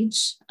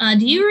rage.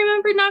 Do you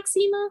remember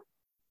Noxzema?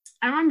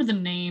 I remember the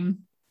name.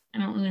 I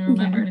don't really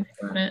remember anything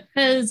about it.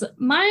 Because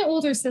my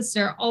older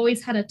sister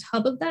always had a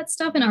tub of that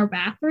stuff in our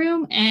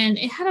bathroom, and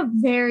it had a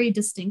very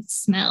distinct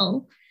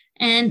smell.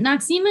 And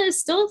Noxzema is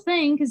still a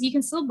thing because you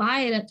can still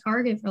buy it at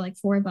Target for like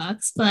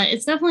 $4, but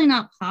it's definitely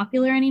not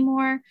popular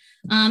anymore.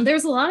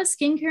 There's a lot of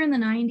skincare in the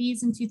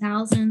 90s and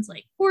 2000s,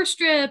 like pore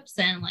strips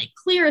and like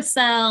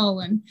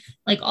Clearasil and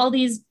like all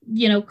these,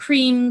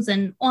 creams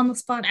and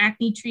on-the-spot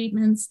acne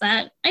treatments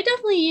that I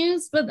definitely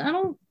use, but I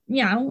don't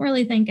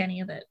really think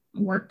any of it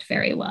worked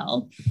very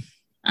well.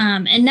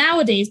 And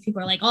nowadays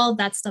people are like, all of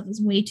that stuff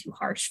is way too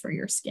harsh for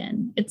your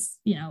skin. It's,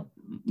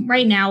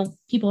 right now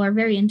people are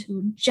very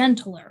into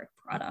gentler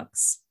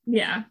products.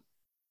 Yeah.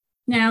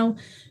 Now,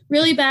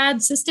 really bad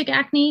cystic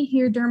acne,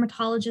 your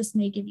dermatologist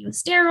may give you a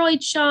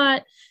steroid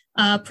shot.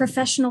 A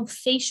professional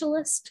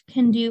facialist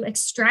can do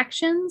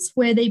extractions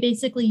where they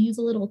basically use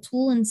a little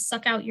tool and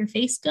suck out your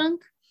face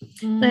gunk.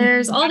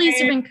 There's all these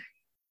different...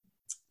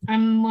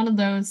 I'm one of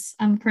those.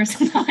 I'm a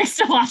person that likes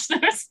to watch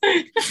those.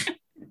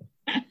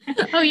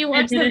 Oh, you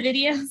watch the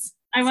videos?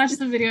 I watch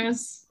the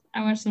videos.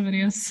 I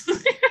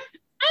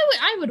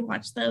would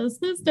watch those.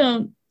 Those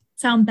don't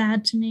sound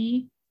bad to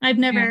me. I've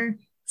never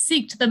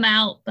seeked them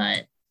out,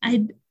 but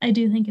I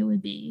do think it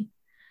would be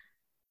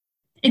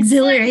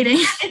exhilarating.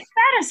 It's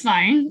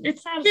satisfying.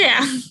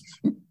 Yeah.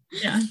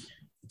 Yeah.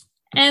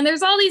 And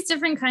there's all these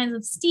different kinds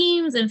of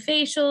steams and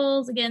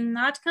facials. Again,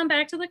 not to come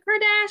back to the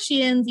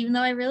Kardashians, even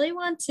though I really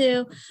want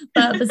to.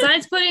 But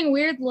besides putting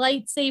weird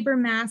lightsaber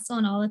masks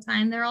on all the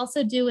time, they're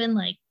also doing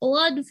like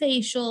blood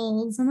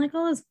facials and like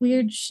all this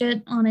weird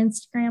shit on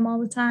Instagram all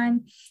the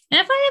time.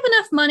 And if I have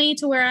enough money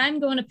to where I'm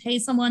going to pay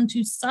someone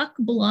to suck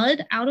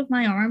blood out of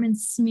my arm and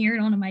smear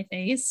it onto my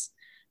face,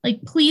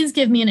 like, please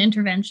give me an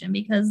intervention,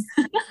 because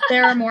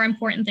there are more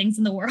important things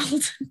in the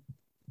world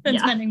than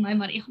spending my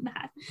money on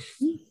that.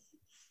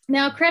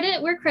 Now,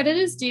 credit where credit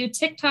is due,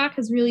 TikTok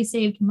has really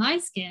saved my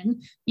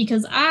skin,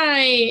 because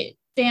I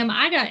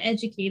got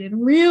educated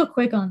real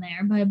quick on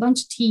there by a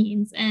bunch of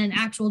teens and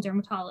actual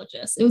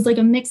dermatologists. It was like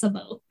a mix of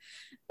both.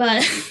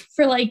 But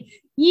for like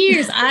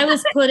years, I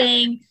was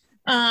putting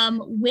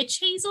witch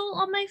hazel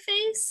on my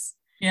face.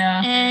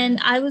 Yeah. And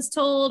I was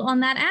told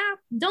on that app,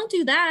 don't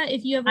do that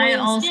if you have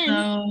oily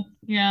skin.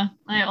 Yeah,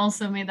 I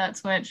also made that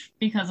switch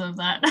because of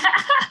that.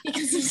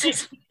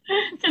 Because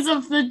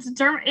of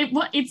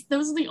the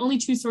those are the only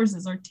two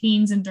sources, are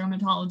teens and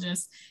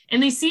dermatologists,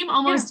 and they seem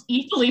almost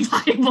equally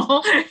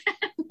viable.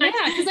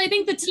 Because I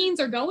think the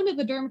teens are going to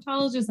the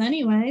dermatologist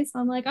anyway,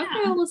 so I'm like, okay,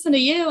 I'll listen to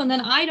you, and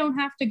then I don't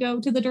have to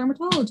go to the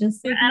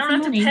dermatologist. I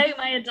don't have to pay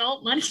my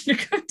adult money to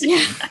go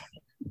to that.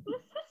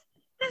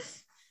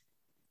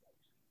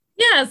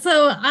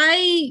 So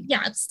I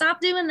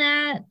stopped doing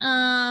that.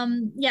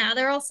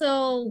 They're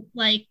also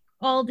like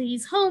all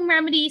these home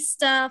remedy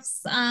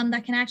stuffs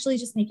that can actually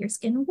just make your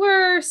skin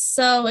worse.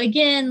 So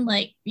again,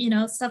 like,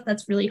 stuff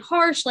that's really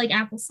harsh, like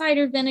apple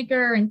cider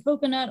vinegar and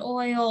coconut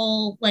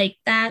oil, like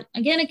that.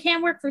 Again, it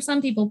can work for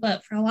some people,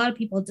 but for a lot of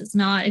people, it does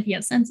not if you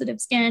have sensitive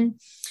skin.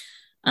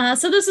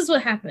 So this is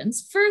what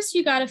happens. First,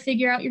 you got to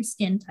figure out your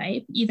skin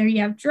type. Either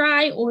you have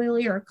dry,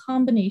 oily, or a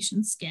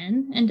combination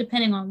skin. And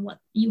depending on what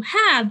you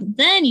have,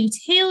 then you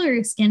tailor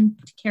your skin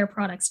care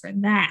products for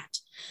that.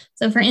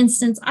 So for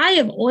instance, I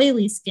have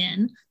oily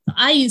skin. So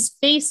I use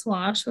face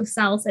wash with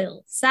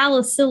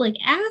salicylic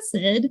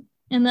acid,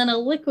 and then a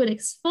liquid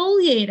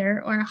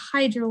exfoliator or a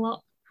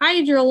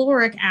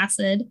hyaluronic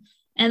acid.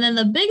 And then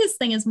the biggest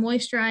thing is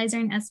moisturizer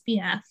and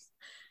SPF.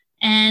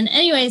 And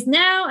anyways,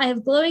 now I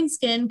have glowing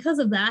skin because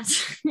of that.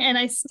 And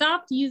I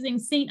stopped using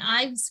St.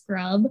 Ives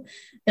scrub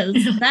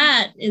because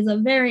that is a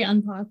very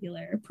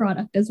unpopular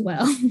product as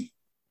well.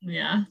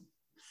 Yeah.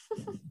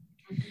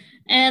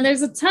 And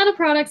there's a ton of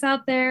products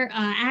out there.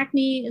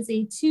 Acne is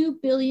a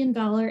 $2 billion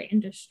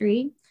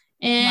industry.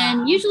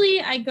 And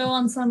usually I go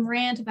on some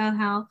rant about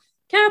how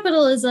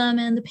capitalism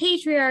and the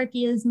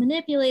patriarchy is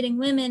manipulating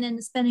women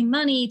into spending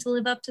money to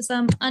live up to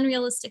some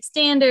unrealistic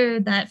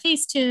standard that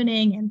face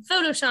tuning and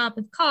Photoshop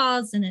have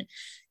caused, and it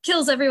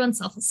kills everyone's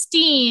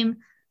self-esteem.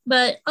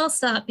 But I'll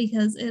stop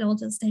because it'll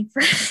just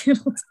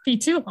it'll be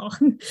too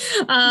long.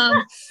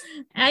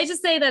 I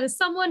just say that as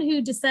someone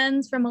who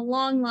descends from a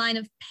long line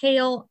of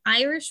pale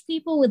Irish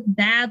people with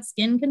bad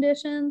skin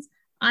conditions,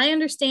 I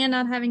understand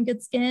not having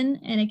good skin,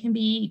 and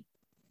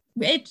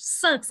it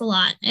sucks a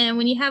lot. And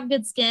when you have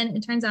good skin,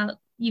 it turns out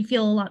you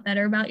feel a lot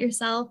better about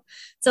yourself.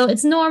 So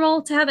it's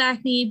normal to have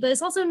acne, but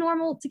it's also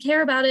normal to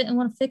care about it and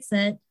want to fix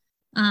it.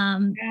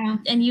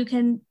 And you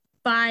can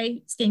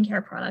buy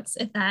skincare products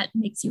if that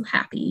makes you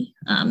happy.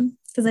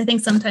 Because I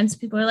think sometimes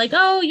people are like,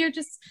 oh, you're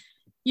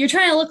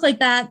trying to look like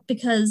that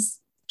because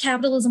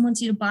capitalism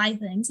wants you to buy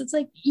things. It's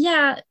like,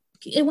 yeah,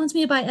 it wants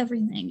me to buy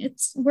everything.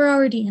 We're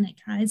already in it,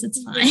 guys.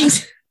 It's fine.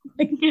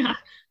 Yeah.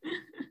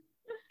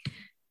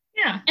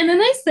 And the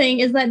nice thing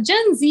is that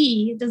Gen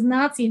Z does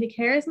not seem to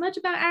care as much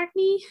about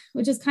acne,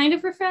 which is kind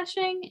of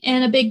refreshing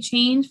and a big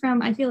change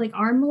from, I feel like,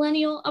 our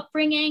millennial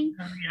upbringing.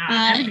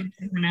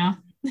 Now.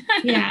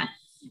 Yeah.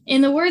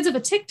 In the words of a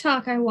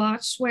TikTok I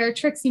watched where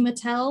Trixie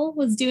Mattel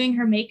was doing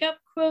her makeup,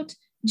 quote,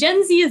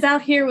 Gen Z is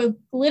out here with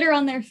glitter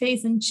on their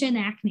face and chin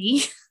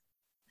acne.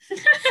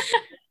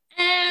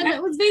 And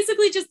it was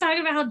basically just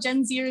talking about how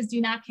Gen Zers do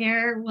not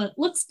care what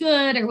looks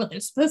good or what they're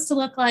supposed to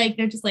look like.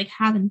 They're just like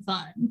having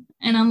fun.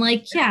 And I'm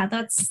like, yeah,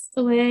 that's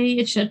the way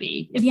it should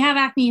be. If you have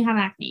acne, you have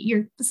acne.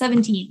 You're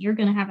 17, you're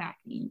going to have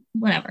acne,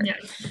 whatever. Yeah.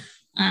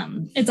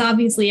 It's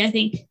obviously, I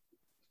think,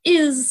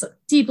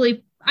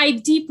 I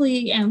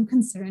deeply am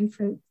concerned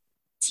for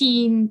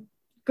teen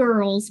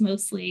girls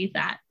mostly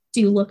that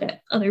do look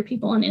at other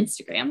people on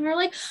Instagram and are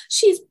like,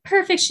 she's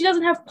perfect, she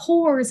doesn't have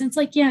pores. And it's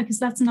like, yeah, because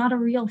that's not a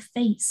real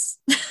face.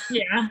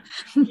 Yeah.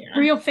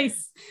 Real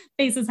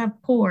faces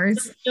have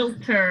pores. The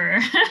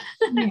filter.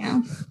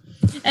 Yeah.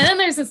 And then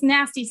there's this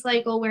nasty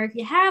cycle where if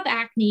you have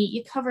acne,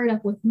 you cover it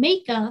up with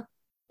makeup,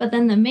 but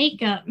then the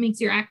makeup makes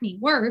your acne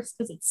worse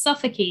because it's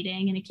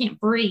suffocating and it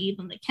can't breathe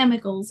and the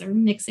chemicals are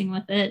mixing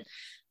with it.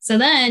 So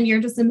then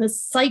you're just in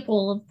this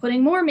cycle of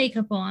putting more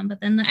makeup on,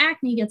 but then the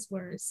acne gets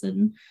worse.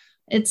 And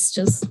it's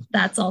just,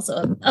 that's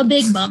also a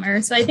big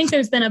bummer. So I think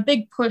there's been a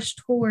big push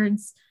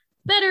towards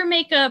better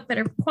makeup,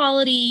 better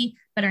quality,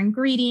 better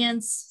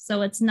ingredients.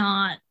 So it's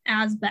not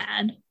as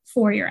bad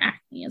for your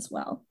acne as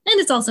well. And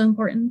it's also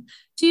important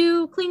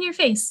to clean your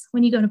face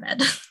when you go to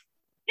bed.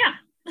 Yeah.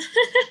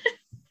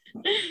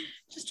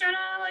 Just try to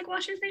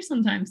wash your face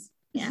sometimes.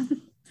 Yeah.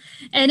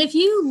 And if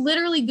you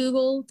literally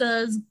Google,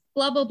 does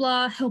blah, blah,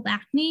 blah help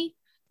acne,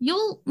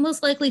 you'll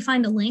most likely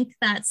find a link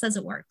that says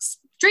it works.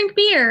 Drink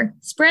beer,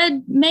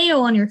 spread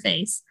mayo on your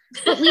face,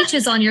 put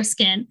leeches on your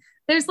skin.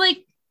 There's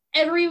like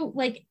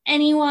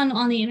anyone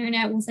on the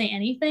internet will say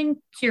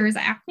anything cures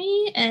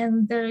acne,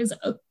 and there's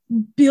 1.5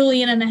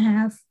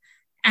 billion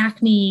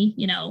acne,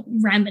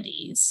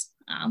 remedies,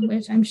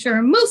 which I'm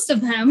sure most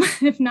of them,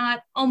 if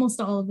not almost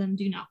all of them,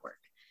 do not work.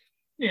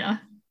 Yeah.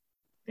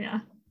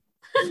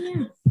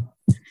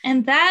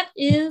 And that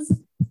is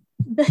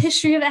the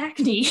history of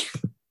acne.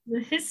 The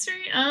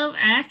history of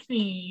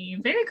acne.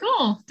 Very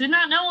cool. Did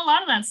not know a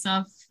lot of that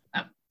stuff.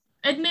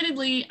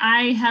 Admittedly,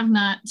 I have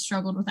not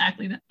struggled with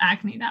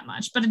acne that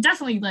much, but I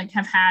definitely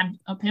have had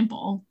a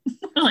pimple,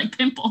 like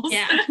pimples.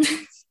 Yeah.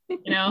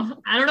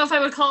 I don't know if I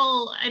would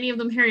call any of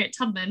them Harriet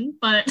Tubman,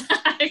 but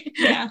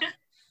yeah.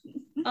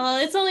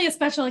 It's only a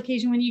special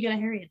occasion when you get a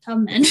Harriet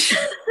Tubman.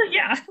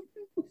 Yeah.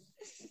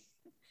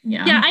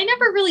 Yeah, I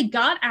never really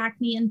got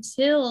acne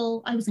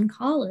until I was in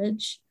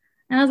college.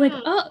 And I was like,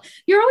 oh,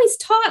 you're always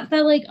taught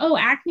that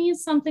acne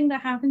is something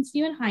that happens to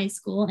you in high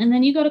school. And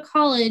then you go to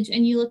college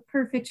and you look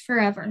perfect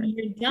forever.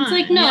 It's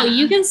like, no,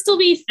 you can still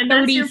be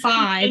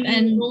 35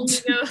 and only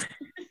go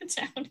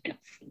downhill.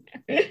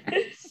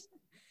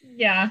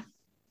 Yeah.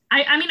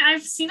 I mean,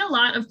 I've seen a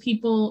lot of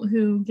people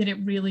who get it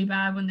really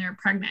bad when they're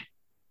pregnant.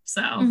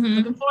 So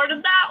looking forward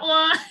to that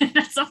one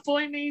at some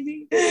point,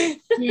 maybe.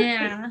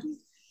 Yeah.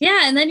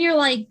 Yeah. And then you're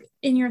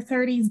in your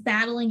 30s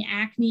battling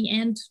acne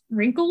and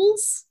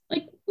wrinkles.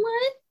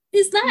 What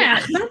is that?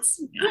 Yeah.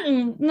 That's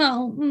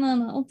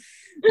no.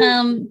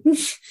 And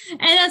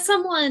as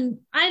someone,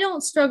 I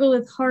don't struggle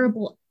with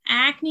horrible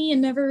acne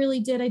and never really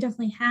did. I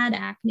definitely had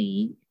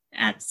acne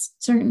at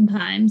certain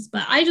times,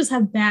 but I just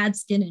have bad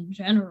skin in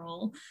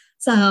general.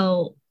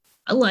 So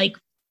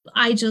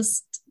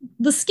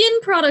the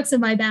skin products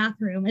in my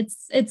bathroom,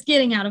 it's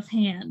getting out of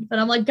hand, but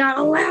I'm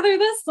gotta lather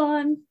this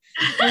on.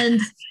 And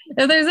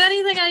if there's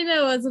anything I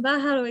know, it's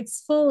about how to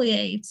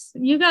exfoliate.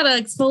 You gotta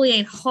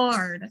exfoliate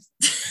hard.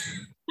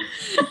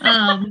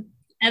 And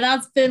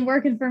that's been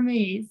working for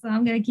me, so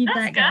I'm gonna keep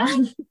that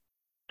going.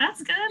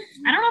 That's good.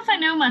 I don't know if I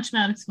know much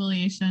about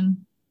exfoliation.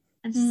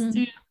 I just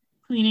do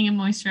cleaning and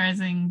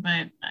moisturizing,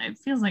 but it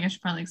feels like I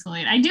should probably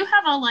exfoliate. I do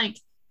have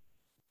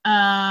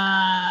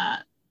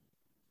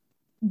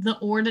The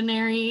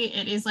Ordinary.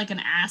 It is like an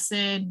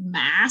acid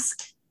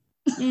mask.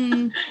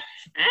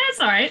 It's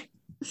all right.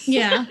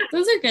 Yeah,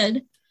 those are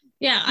good.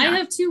 Yeah, I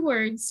have 2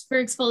 words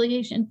for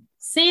exfoliation: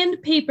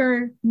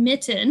 sandpaper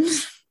mitten.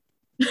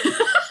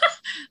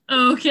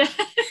 Okay.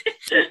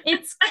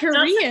 It's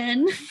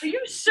Korean. Are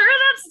you sure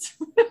that's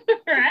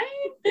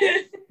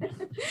right?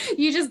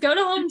 You just go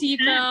to Home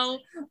Depot,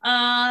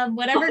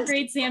 whatever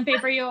grade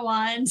sandpaper you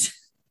want,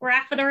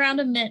 wrap it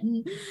around a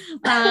mitten.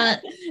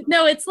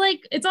 No, it's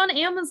on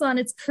Amazon.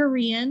 It's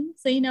Korean,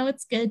 so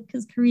it's good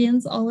because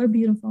Koreans all are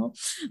beautiful,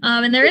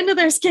 and they're into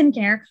their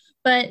skincare.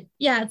 But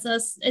yeah,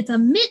 it's a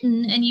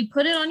mitten, and you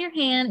put it on your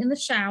hand in the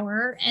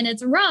shower, and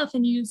it's rough,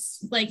 and you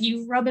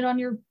rub it on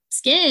your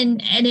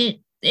skin, and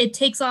it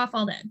takes off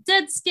all that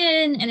dead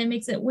skin, and it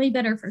makes it way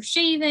better for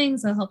shaving.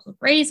 So it helps with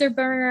razor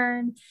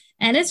burn,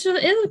 and it's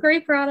a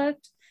great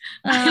product.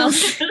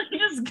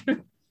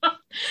 Sandpaper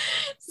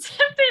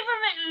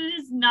mitten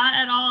is not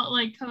at all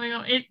coming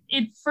up.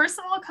 It first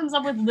of all comes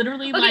up with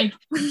literally a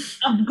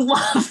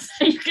glove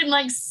that you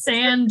can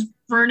sand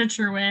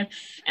furniture with,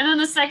 and then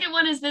the second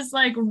one is this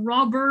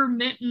rubber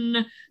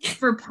mitten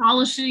for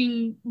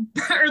polishing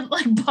or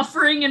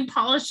buffering and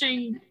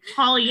polishing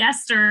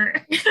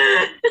polyester.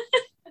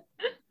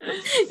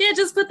 Yeah,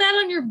 just put that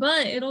on your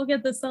butt. It'll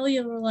get the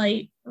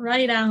cellulite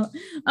right out.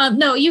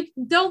 No, you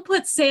don't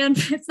put sand.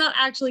 It's not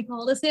actually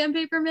called a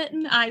sandpaper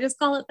mitten. I just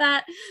call it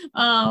that.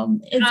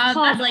 It's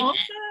called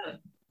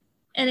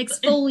an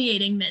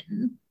exfoliating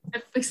mitten.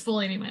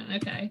 Exfoliating mitten.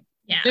 Okay.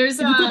 Yeah. There's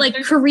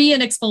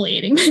Korean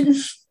exfoliating mitten.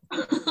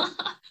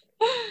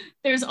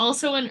 There's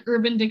also an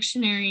Urban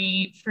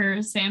Dictionary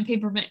for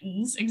sandpaper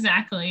mittens.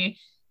 Exactly.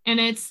 And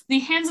it's the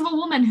hands of a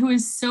woman who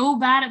is so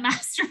bad at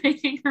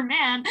masturbating her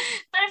man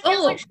that it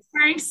feels like she's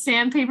wearing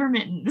sandpaper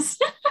mittens.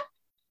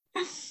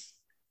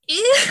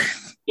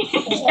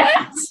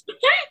 Yeah.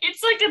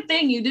 It's a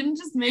thing. You didn't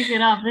just make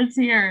it up. It's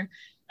here.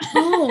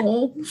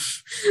 Oh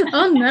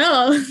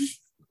no.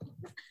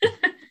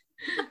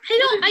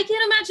 I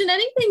can't imagine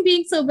anything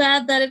being so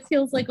bad that it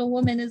feels like a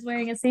woman is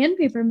wearing a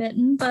sandpaper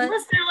mitten, but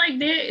unless they're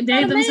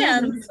they themselves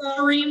have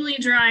extremely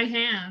dry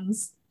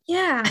hands.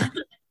 Yeah.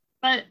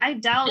 But I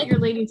doubt your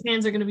lady's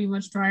hands are going to be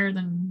much drier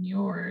than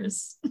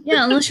yours.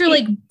 Yeah, unless you're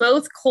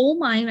both coal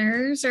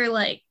miners or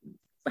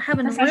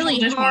having a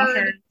really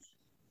hard.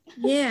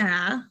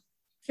 Yeah,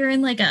 if you're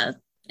in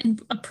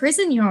a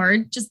prison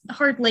yard, just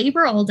hard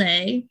labor all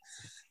day,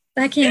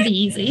 that can't be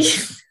easy.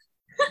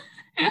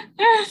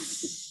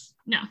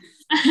 No.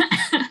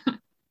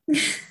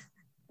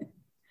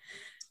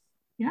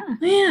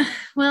 Yeah.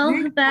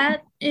 Well,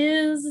 that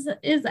is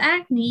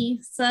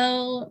acne.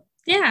 So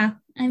yeah,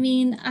 I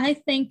mean, I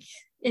think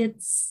it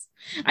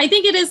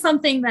is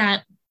something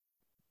that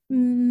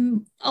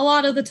a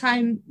lot of the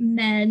time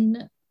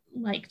men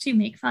like to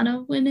make fun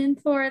of women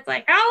for. It's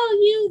like, oh,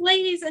 you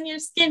ladies and your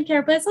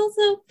skincare, but it's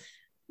also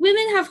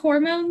women have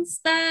hormones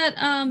that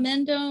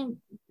men don't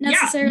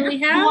necessarily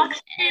have.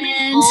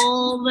 And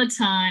all the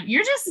time.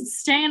 You're just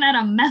staying at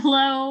a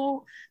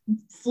mellow,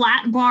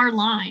 flat bar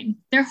line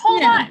their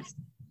whole lives.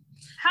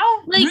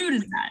 How rude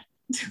is that?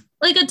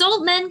 Like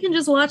adult men can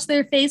just wash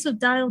their face with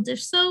Dial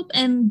dish soap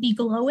and be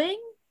glowing.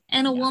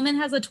 And a woman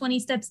has a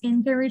 20-step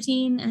skincare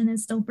routine and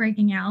is still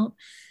breaking out.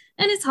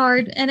 And it's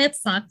hard and it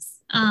sucks.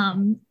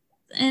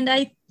 And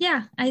I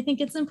think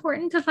it's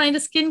important to find a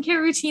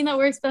skincare routine that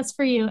works best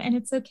for you. And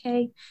it's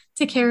okay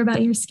to care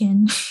about your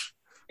skin.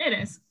 It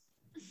is.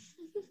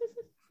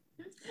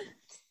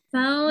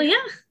 So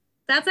yeah,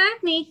 that's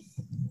acne.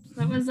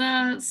 That was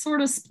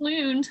sort of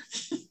splooned.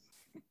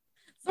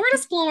 Sort of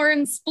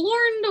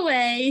splorned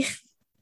away.